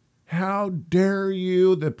teacher, "How dare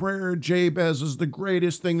you? The prayer of Jabez is the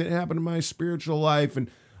greatest thing that happened in my spiritual life." And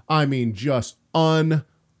I mean, just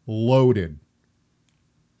unloaded.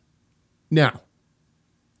 Now,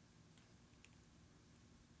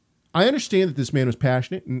 I understand that this man was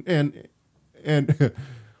passionate and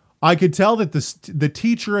I could tell that the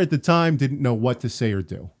teacher at the time didn't know what to say or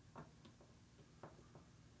do.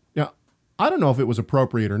 Now, I don't know if it was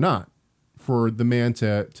appropriate or not for the man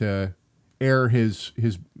to air his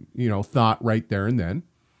thought right there and then.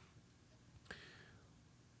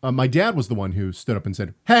 My dad was the one who stood up and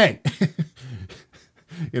said, "Hey,"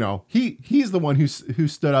 he's the one who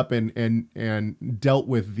stood up and dealt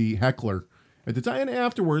with the heckler at the time. And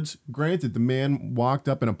afterwards, granted, the man walked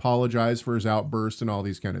up and apologized for his outburst and all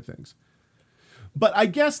these kind of things. But I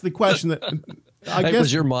guess the question that it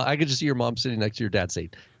was your mom. I could just see your mom sitting next to your dad saying,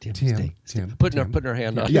 Tim, putting her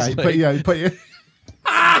hand on his leg.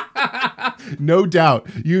 No doubt.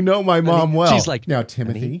 My mom well. She's like, "Now,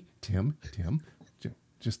 Timothy, Tim,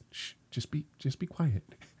 just be quiet."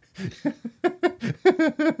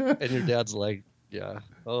 And your dad's like, "Yeah,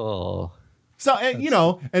 oh." So,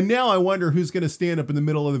 and now I wonder who's going to stand up in the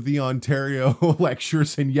middle of the Ontario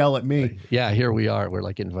lectures and yell at me. Yeah, here we are. We're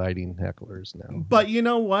like inviting hecklers now. But you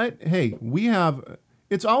know what? Hey,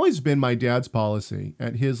 it's always been my dad's policy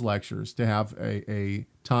at his lectures to have a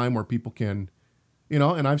time where people can,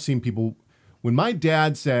 and I've seen people, when my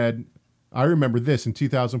dad said, I remember this in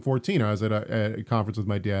 2014, I was at a conference with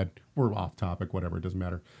my dad. We're off topic, whatever, it doesn't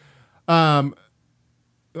matter. I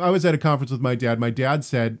was at a conference with my dad. My dad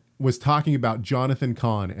was talking about Jonathan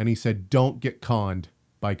Cahn, and he said, "Don't get conned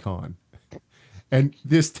by Cahn." And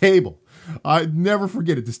this table, I never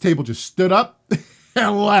forget it. This table just stood up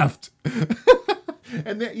and left.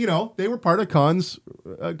 And they were part of Cahn's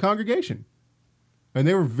congregation, and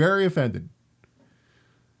they were very offended.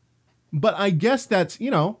 But I guess that's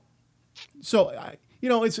so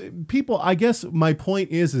it's people. I guess my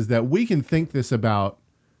point is that we can think this about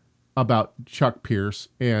Chuck Pierce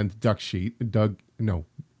and Dutch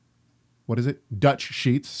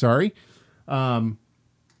Sheets, sorry. And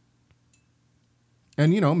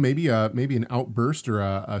maybe an outburst or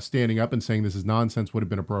a standing up and saying this is nonsense would have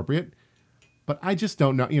been appropriate. But I just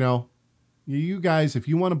don't know, you guys, if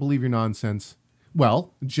you want to believe your nonsense,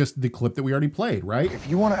 well, just the clip that we already played, right? If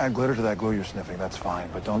you want to add glitter to that glue you're sniffing, that's fine,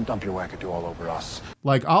 but don't dump your wackadoo all over us.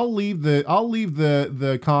 Like, I'll leave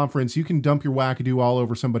the conference, you can dump your wackadoo all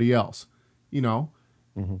over somebody else,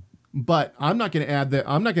 Mm-hmm. But I'm not going to add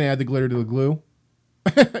the glitter to the glue.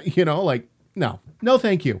 No,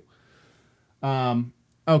 thank you.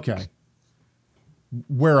 Okay.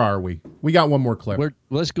 Where are we? We got one more clip.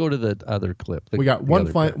 Let's go to the other clip. We got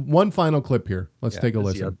one final clip here. Let's take a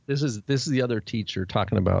listen. This is the other teacher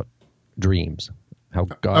talking about dreams, how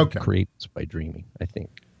God creates by dreaming, I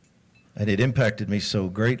think. And it impacted me so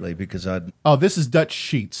greatly because this is Dutch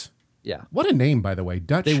Sheets. Yeah. What a name, by the way.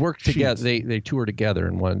 Dutch They work Sheets. together. They tour together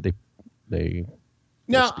and they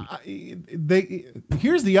Now,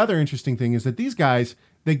 here's the other interesting thing is that these guys,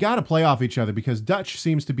 they got to play off each other because Dutch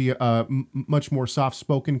seems to be a much more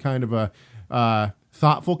soft-spoken kind of a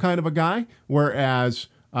thoughtful kind of a guy, whereas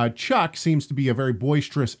Chuck seems to be a very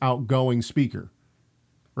boisterous, outgoing speaker,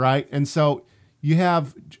 right? And so you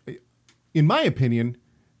have, in my opinion,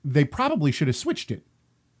 they probably should have switched it.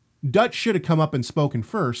 Dutch should have come up and spoken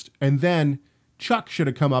first, and then Chuck should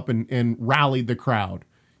have come up and rallied the crowd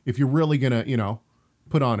if you're really going to,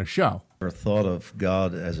 put on a show. never thought of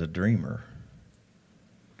God as a dreamer.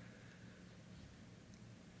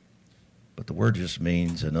 But the word just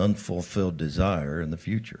means an unfulfilled desire in the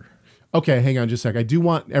future. Okay, hang on just a sec. I do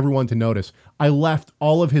want everyone to notice I left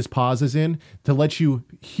all of his pauses in to let you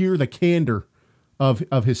hear the candor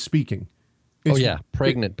of his speaking.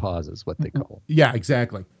 Pregnant pause is what they call. Yeah,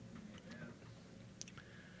 exactly.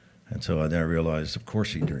 And so then I realized, of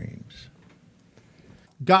course he dreams.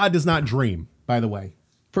 God does not dream, by the way.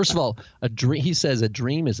 First of all, he says a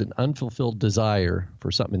dream is an unfulfilled desire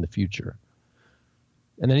for something in the future.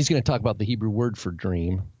 And then he's going to talk about the Hebrew word for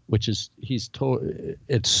dream, which is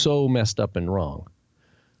it's so messed up and wrong.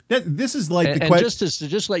 This is like the question. And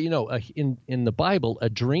just let you know, in the Bible, a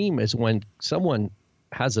dream is when someone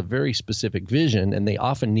has a very specific vision, and they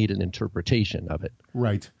often need an interpretation of it.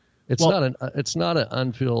 Right. It's not an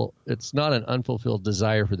unfulfilled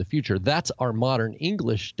desire for the future. That's our modern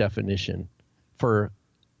English definition for.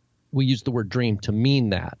 We use the word dream to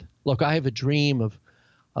mean that. Look, I have a dream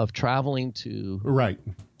of traveling to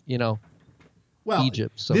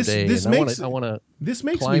Egypt someday. I want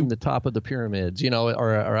to climb the top of the pyramids,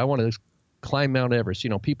 or I want to climb Mount Everest.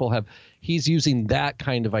 He's using that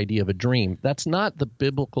kind of idea of a dream. That's not the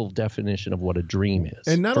biblical definition of what a dream is.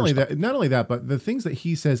 And not only that, but the things that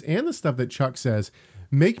he says and the stuff that Chuck says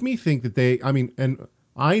make me think that and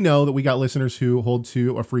I know that we got listeners who hold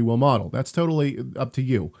to a free will model. That's totally up to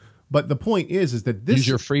you. But the point is that this... Use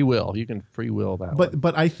your free will. You can free will that one.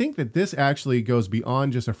 But I think that this actually goes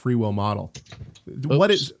beyond just a free will model.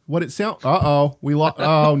 Oops. What it sounds... Uh-oh. We lost...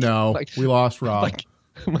 Oh, no. We lost Rob.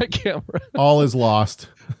 My camera. All is lost.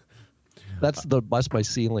 That's my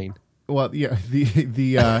ceiling. Well, yeah.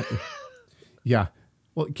 Yeah.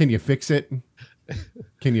 Well, can you fix it?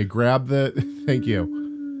 Can you grab the... Thank you.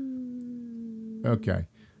 Okay.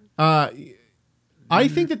 I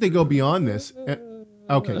think that they go beyond this...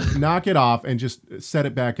 Okay, knock it off and just set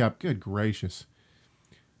it back up. Good gracious.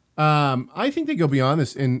 I think they go beyond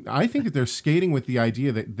this, and I think that they're skating with the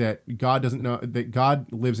idea that God doesn't know, that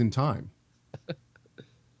God lives in time.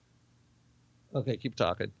 Okay, keep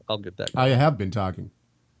talking. I'll get that. I have been talking.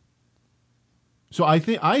 So I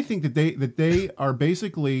think that they are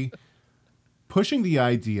basically pushing the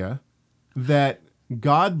idea that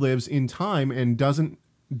God lives in time and doesn't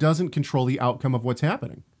control the outcome of what's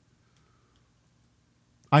happening.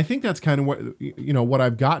 I think that's kind of what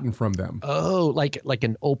I've gotten from them. Oh, like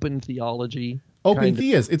an open theology. Open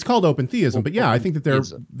theism. It's called open theism, but yeah, I think that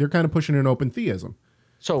they're kind of pushing an open theism.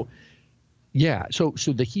 So, yeah. So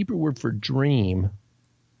the Hebrew word for dream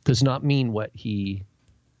does not mean what he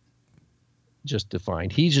just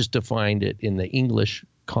defined. He just defined it in the English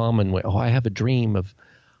common way. Oh, I have a dream of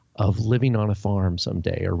living on a farm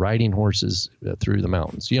someday or riding horses through the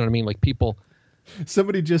mountains. You know what I mean? Like people.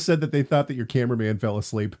 Somebody just said that they thought that your cameraman fell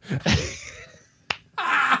asleep.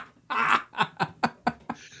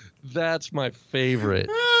 That's my favorite.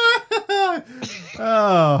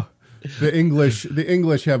 Oh, the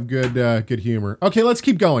English have good humor. Okay, let's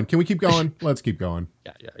keep going. Can we keep going? Let's keep going.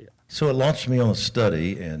 Yeah. So it launched me on a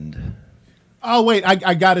study, and oh wait,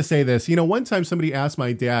 I got to say this. One time somebody asked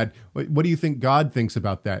my dad, "What do you think God thinks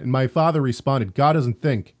about that?" And my father responded, "God doesn't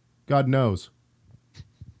think. God knows."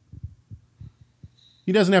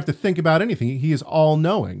 He doesn't have to think about anything. He is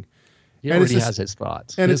all-knowing. He already has his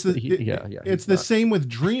thoughts. And it's the same with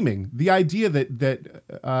dreaming. The idea that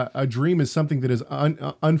a dream is something that is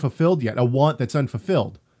unfulfilled yet, a want that's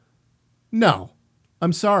unfulfilled. No,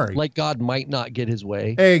 I'm sorry. Like God might not get his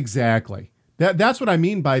way. Exactly. That's what I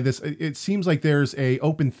mean by this. It seems like there's a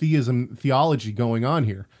open theism theology going on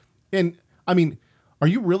here. And, I mean, are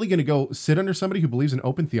you really going to go sit under somebody who believes in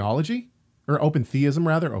open theology? Or open theism,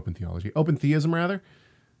 rather. Open theology. Open theism, rather.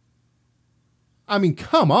 I mean,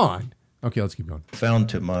 come on. Okay, let's keep going. Found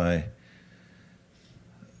to my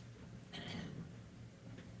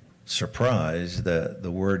surprise that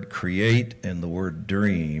the word create and the word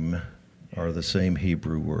dream are the same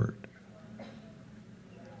Hebrew word.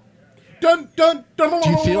 Dun, dun, dun, do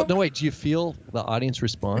you feel the audience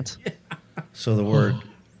response? So the word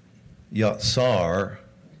yatsar,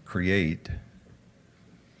 create,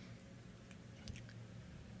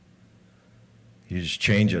 you just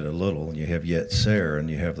change it a little, and you have yetzer, and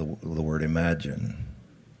you have the word imagine,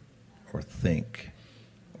 or think,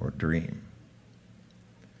 or dream.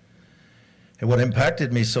 And what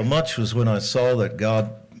impacted me so much was when I saw that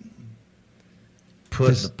God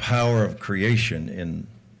put the power of creation in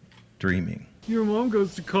dreaming. Your mom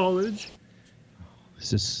goes to college.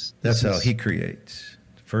 That's how he creates.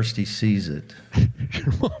 First he sees it, he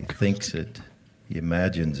thinks it, he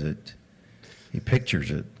imagines it, he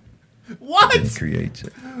pictures it. What? And creates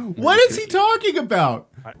it. What is he talking about?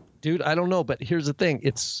 Dude, I don't know, but here's the thing.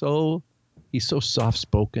 He's so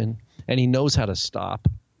soft-spoken, and he knows how to stop.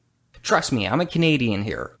 Trust me, I'm a Canadian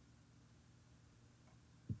here.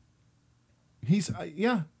 He's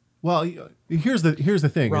yeah. Well, here's the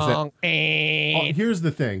thing. Wrong. Here's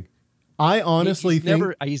the thing. I honestly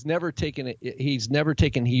think he's never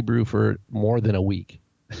taken Hebrew for more than a week.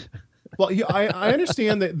 Well, I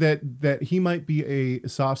understand that he might be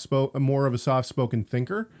more of a soft-spoken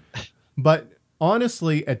thinker, but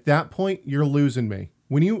honestly, at that point, you're losing me.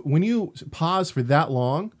 When you pause for that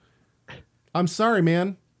long, I'm sorry,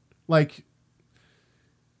 man. Like,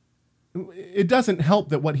 it doesn't help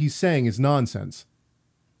that what he's saying is nonsense.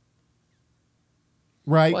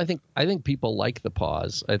 Right? Well, I think people like the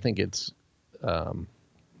pause. I think it's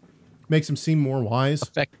makes him seem more wise.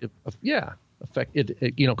 Effective. Yeah.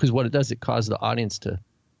 Because what it does, it causes the audience to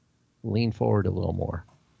lean forward a little more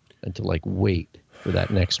and to like wait for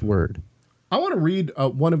that next word. I want to read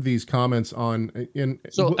one of these comments on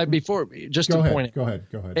before just go to ahead, point.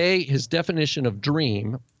 Go ahead. His definition of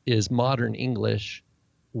dream is modern English.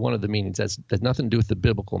 One of the meanings has nothing to do with the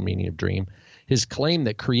biblical meaning of dream. His claim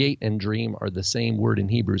that create and dream are the same word in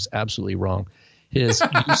Hebrew is absolutely wrong. His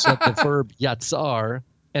use of the verb yatzar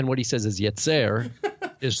and what he says is yetzer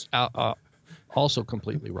is also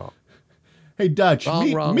completely wrong. Hey, Dutch,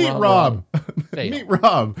 meet Rob. Wrong. Meet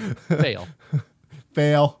Rob.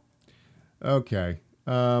 Fail. Okay.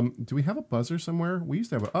 Do we have a buzzer somewhere? We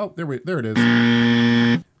used to have there it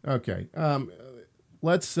is. Okay.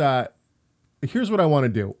 Let's here's what I want to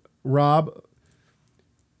do. Rob,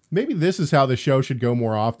 maybe this is how the show should go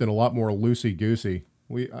more often, a lot more loosey-goosey.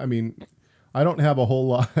 I don't have a whole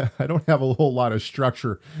lot of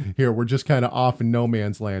structure here. We're just kind of off in no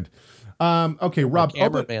man's land. Okay, Rob. The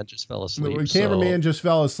cameraman just fell asleep. The cameraman just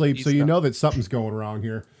fell asleep, so you know that something's going wrong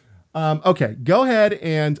here. Okay, go ahead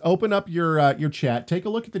and open up your chat. Take a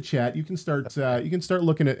look at the chat. You can start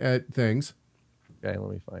looking at things. Okay,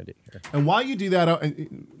 let me find it here. And while you do that,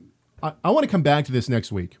 I want to come back to this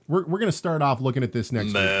next week. We're going to start off looking at this next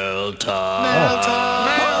week. Mail time.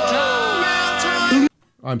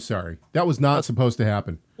 I'm sorry. That was not supposed to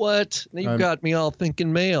happen. What? You've got me all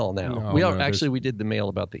thinking mail now. We did the mail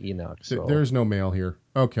about the Enoch. So. There's no mail here.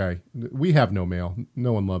 Okay. We have no mail.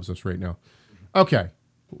 No one loves us right now. Okay.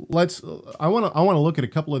 I want to look at a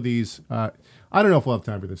couple of these. I don't know if we'll have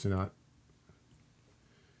time for this or not.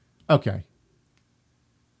 Okay.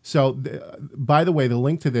 So, by the way, the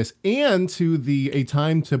link to this and to the A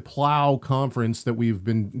Time to Plow conference that we've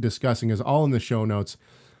been discussing is all in the show notes.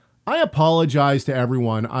 I apologize to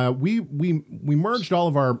everyone. We merged all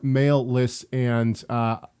of our mail lists, and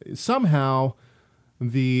somehow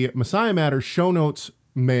the Messiah Matters show notes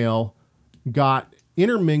mail got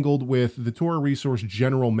intermingled with the Torah Resource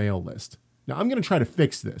general mail list. Now, I'm going to try to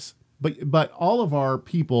fix this, but all of our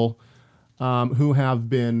people who have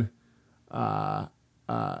been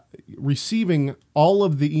receiving all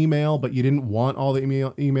of the email, but you didn't want all the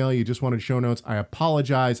email, you just wanted show notes, I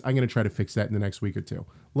apologize. I'm going to try to fix that in the next week or two.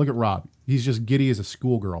 Look at Rob. He's just giddy as a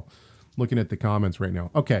schoolgirl looking at the comments right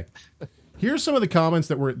now. Okay. Here's some of the comments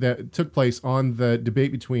that took place on the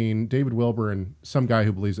debate between David Wilbur and some guy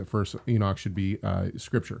who believes that first Enoch should be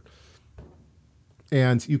scripture.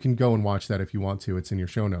 And you can go and watch that if you want to. It's in your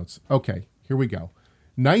show notes. Okay, here we go.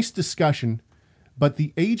 Nice discussion, but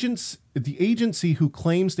the agency who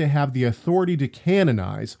claims to have the authority to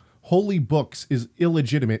canonize holy books is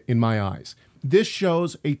illegitimate in my eyes. This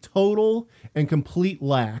shows a total and complete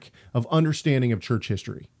lack of understanding of church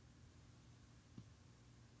history.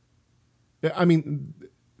 I mean,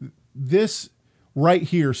 this right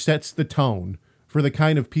here sets the tone for the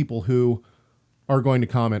kind of people who are going to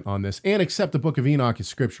comment on this and accept the book of Enoch as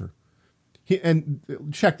scripture. And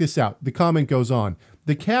check this out. The comment goes on.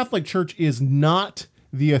 The Catholic Church is not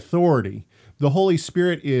the authority. The Holy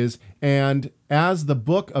Spirit is, and as the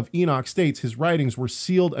book of Enoch states, his writings were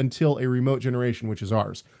sealed until a remote generation, which is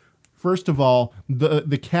ours. First of all,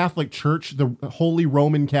 the Catholic Church, the Holy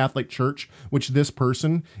Roman Catholic Church, which this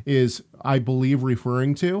person is, I believe,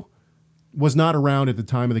 referring to, was not around at the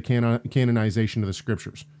time of the canonization of the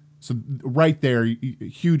scriptures. So right there,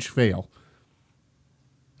 huge fail.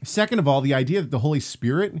 Second of all, the idea that the Holy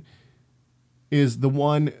Spirit is the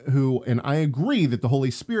one who, and I agree that the Holy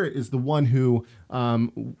Spirit is the one who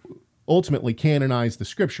ultimately canonized the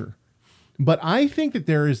scripture. But I think that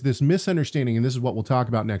there is this misunderstanding, and this is what we'll talk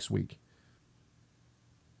about next week.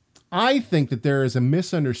 I think that there is a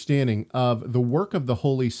misunderstanding of the work of the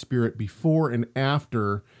Holy Spirit before and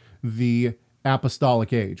after the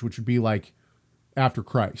apostolic age, which would be like after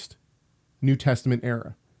Christ, New Testament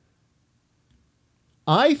era.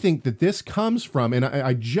 I think that this comes from, and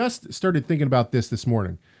I just started thinking about this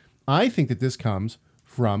morning. I think that this comes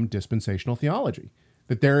from dispensational theology,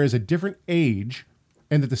 that there is a different age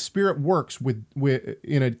and that the Spirit works with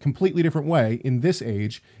in a completely different way in this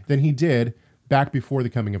age than he did back before the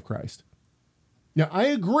coming of Christ. Now, I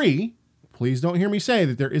agree. Please don't hear me say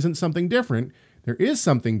that there isn't something different. There is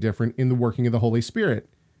something different in the working of the Holy Spirit.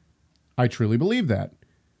 I truly believe that.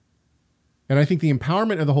 And I think the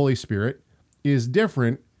empowerment of the Holy Spirit is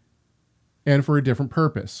different and for a different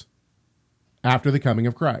purpose after the coming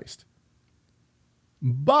of Christ.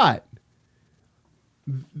 But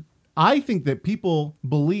I think that people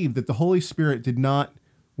believe that the Holy Spirit did not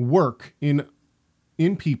work in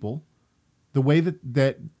people the way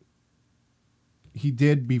that he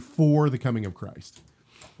did before the coming of Christ.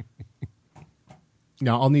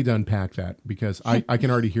 Now, I'll need to unpack that because I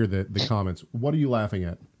can already hear the comments. What are you laughing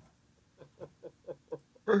at?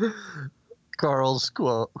 Carl's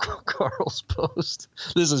post.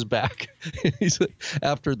 This is back. He's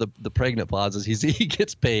after the pregnant pauses. He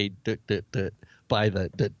gets paid by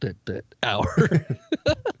the hour.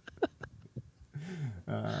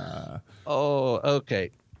 Oh,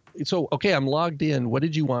 okay. So, okay, I'm logged in. What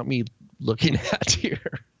did you want me looking at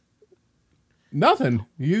here? Nothing.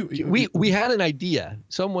 We had an idea.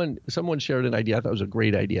 Someone shared an idea. I thought it was a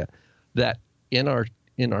great idea that in our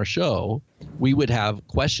show we would have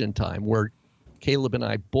question time where Caleb and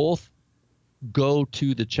I both go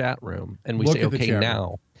to the chat room and we say, okay,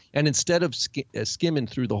 now. And instead of skimming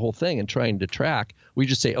through the whole thing and trying to track, we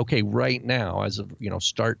just say, okay, right now, as of,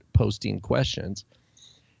 start posting questions.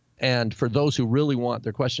 And for those who really want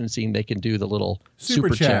their question seen, they can do the little super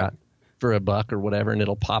chat for $1 or whatever, and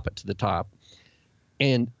it'll pop it to the top.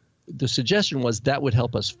 And the suggestion was that would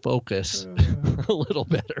help us focus a little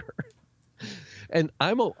better. And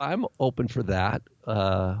I'm open for that.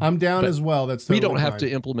 I'm down as well. That's totally we don't have fine.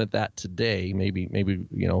 to implement that today. Maybe we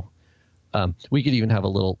could even have a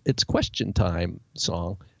little "It's Question Time"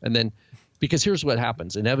 song, and then because here's what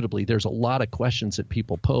happens: inevitably, there's a lot of questions that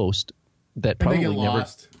people post that probably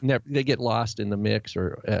they get lost in the mix,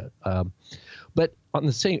 but on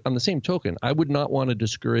the same token, I would not want to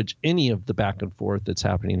discourage any of the back and forth that's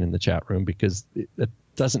happening in the chat room because it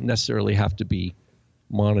doesn't necessarily have to be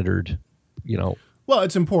monitored. Well,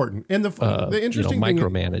 it's important, and the interesting thing,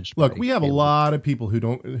 micromanaged. Look, we have a lot of people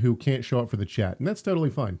who can't show up for the chat, and that's totally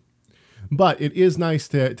fine. But it is nice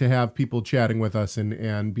to have people chatting with us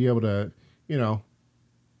and be able to,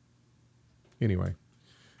 anyway,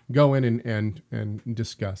 go in and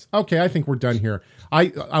discuss. Okay, I think we're done here.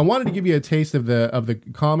 I wanted to give you a taste of the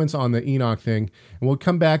comments on the Enoch thing, and we'll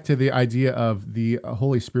come back to the idea of the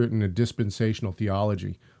Holy Spirit and a dispensational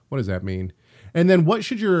theology. What does that mean? And then what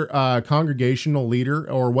should your congregational leader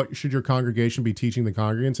or what should your congregation be teaching the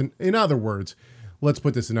congregants? And in other words, let's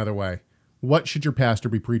put this another way. What should your pastor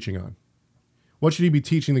be preaching on? What should he be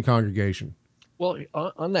teaching the congregation? Well,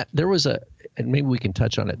 on that, there was and maybe we can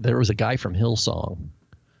touch on it. There was a guy from Hillsong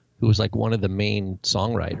who was like one of the main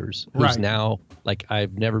songwriters who's now like,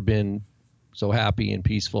 I've never been so happy and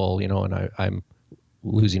peaceful, and I'm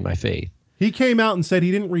losing my faith. He came out and said he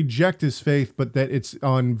didn't reject his faith, but that it's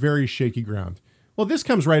on very shaky ground. Well, this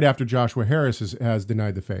comes right after Joshua Harris has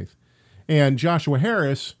denied the faith. And Joshua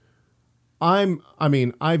Harris,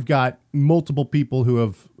 I've got multiple people who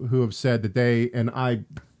have said that they, and I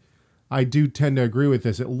do tend to agree with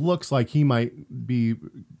this. It looks like he might be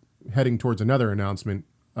heading towards another announcement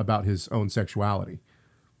about his own sexuality.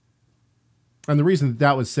 And the reason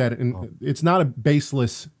that was said, and it's not a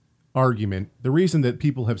baseless argument, the reason that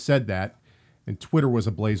people have said that, and Twitter was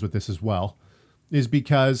ablaze with this as well, is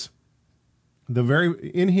because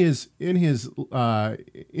in his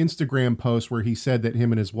Instagram post where he said that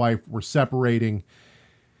him and his wife were separating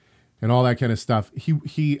and all that kind of stuff,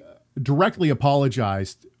 he directly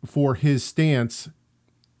apologized for his stance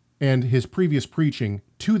and his previous preaching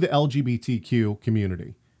to the LGBTQ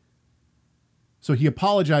community. So he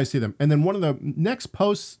apologized to them. And then one of the next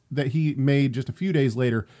posts that he made just a few days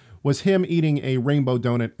later was him eating a rainbow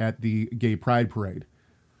donut at the gay pride parade.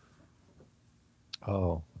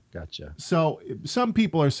 Oh, gotcha. So some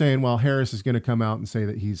people are saying, well, Harris is going to come out and say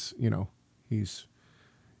that he's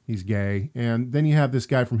gay. And then you have this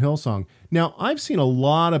guy from Hillsong. Now, I've seen a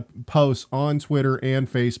lot of posts on Twitter and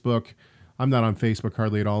Facebook. I'm not on Facebook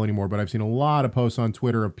hardly at all anymore, but I've seen a lot of posts on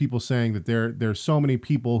Twitter of people saying that there's so many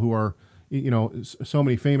people who are, so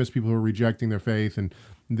many famous people who are rejecting their faith, and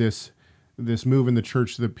this move in the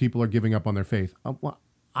church that people are giving up on their faith.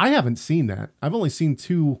 I haven't seen that. I've only seen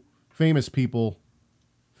two famous people.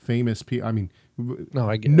 I mean,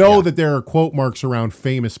 that there are quote marks around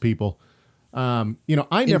famous people.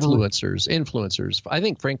 Influencers. I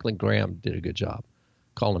think Franklin Graham did a good job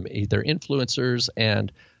calling them either influencers.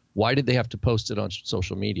 And why did they have to post it on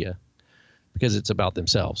social media? Because it's about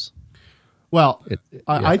themselves. Well,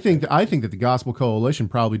 I think that the Gospel Coalition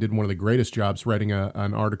probably did one of the greatest jobs writing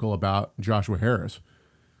an article about Joshua Harris.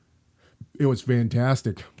 It was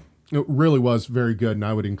fantastic. It really was very good, and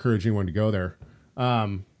I would encourage anyone to go there.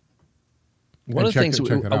 One of the things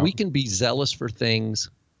we can be zealous for things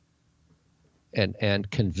and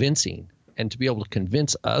convincing, and to be able to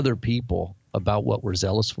convince other people about what we're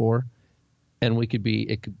zealous for. And it could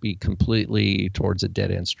be completely towards a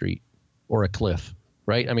dead end street or a cliff,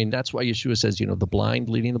 right? I mean, that's why Yeshua says, the blind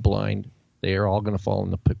leading the blind, they are all going to fall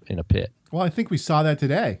in a pit. Well, I think we saw that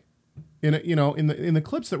today in the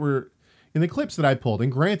clips that I pulled.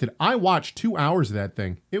 And granted, I watched 2 hours of that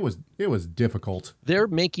thing. It was difficult. They're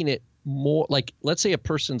making it more like, let's say a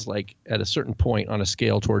person's like at a certain point on a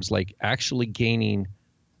scale towards like actually gaining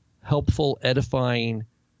helpful, edifying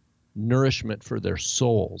nourishment for their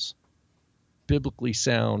souls, biblically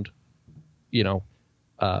sound,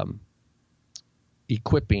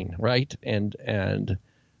 equipping, right? And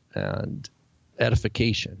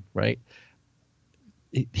edification, right?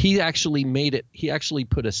 He actually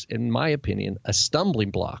put us, in my opinion, a stumbling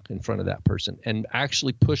block in front of that person and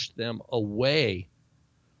actually pushed them away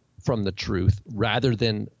from the truth rather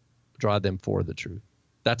than draw them for the truth.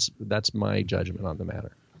 That's my judgment on the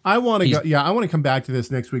matter. I want to come back to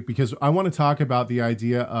this next week because I want to talk about the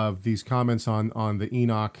idea of these comments on the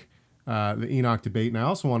Enoch debate, and I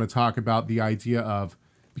also want to talk about the idea of,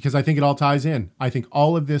 because I think it all ties in. I think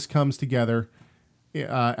all of this comes together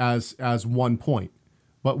as one point.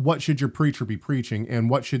 But what should your preacher be preaching, and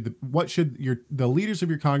what should the leaders of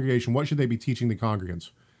your congregation, what should they be teaching the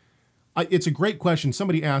congregants? It's a great question.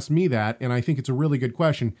 Somebody asked me that, and I think it's a really good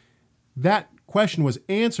question. That question was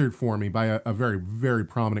answered for me by a very, very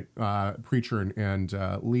prominent preacher and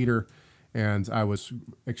leader, and I was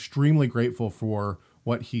extremely grateful for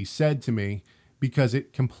what he said to me, because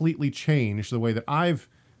it completely changed the way that I've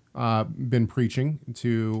been preaching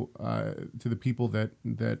to the people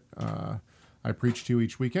that I preach to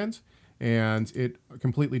each weekend, and it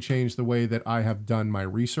completely changed the way that I have done my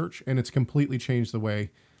research, and it's completely changed the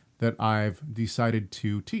way that I've decided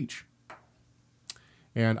to teach.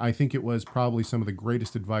 And I think it was probably some of the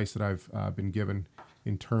greatest advice that I've been given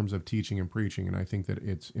in terms of teaching and preaching, and I think that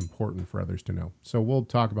it's important for others to know. So we'll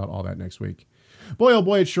talk about all that next week. Boy, oh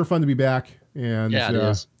boy, it's sure fun to be back. And yeah, it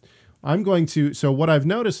is. I'm going to. So what I've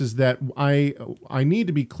noticed is that I need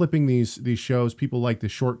to be clipping these shows. People like the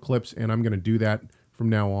short clips, and I'm going to do that from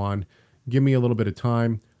now on. Give me a little bit of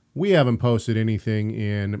time. We haven't posted anything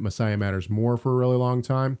in Messiah Matters More for a really long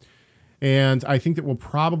time, and I think that we'll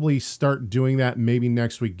probably start doing that maybe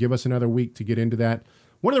next week. Give us another week to get into that.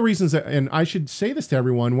 One of the reasons that, and I should say this to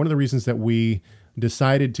everyone, one of the reasons that we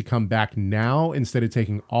decided to come back now instead of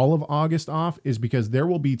taking all of August off is because there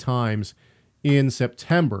will be times in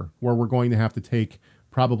September where we're going to have to take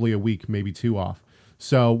probably a week, maybe 2 off.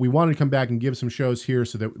 So we wanted to come back and give some shows here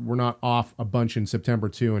so that we're not off a bunch in September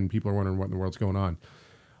too, and people are wondering what in the world's going on.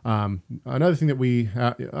 Another thing that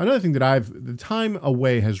the time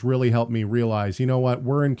away has really helped me realize, you know what,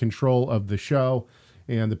 we're in control of the show,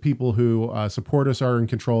 and the people who support us are in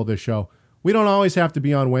control of this show. We don't always have to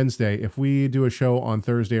be on Wednesday. If we do a show on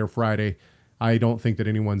Thursday or Friday, I don't think that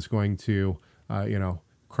anyone's going to,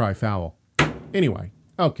 cry foul. Anyway,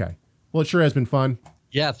 okay. Well, it sure has been fun.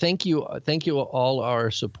 Yeah, thank you. Thank you all our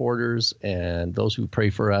supporters and those who pray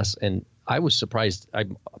for us. And I was surprised.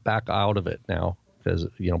 I'm back out of it now because,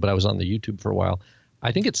 but I was on the YouTube for a while.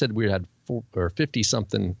 I think it said we had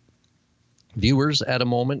 50-something viewers at a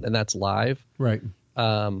moment, and that's live. Right.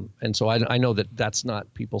 And so I know that that's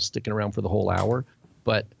not people sticking around for the whole hour,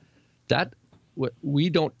 but we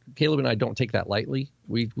don't, Caleb and I don't take that lightly.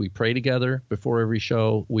 We pray together before every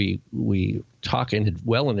show. We talk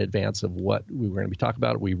well in advance of what we were going to be talking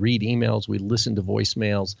about. We read emails, we listen to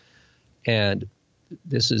voicemails, and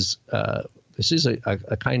this is a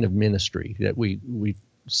kind of ministry that we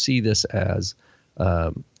see this as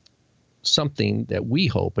something that we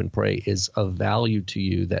hope and pray is of value to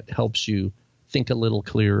you, that helps you think a little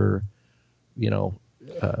clearer,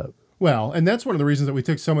 Well, and that's one of the reasons that we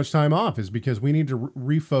took so much time off, is because we need to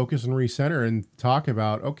refocus and recenter and talk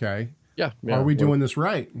about, are we doing this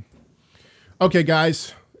right? Okay,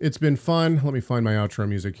 guys, it's been fun. Let me find my outro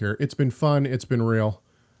music here. It's been fun. It's been real.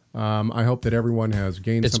 I hope that everyone has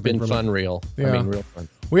gained something from it. It's been fun, real. Yeah. Real fun.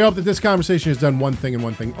 We hope that this conversation has done one thing and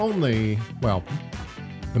one thing only. Well,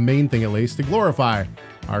 the main thing at least, to glorify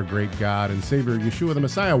our great God and Savior, Yeshua the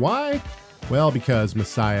Messiah. Why? Well, because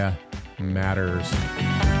Messiah matters.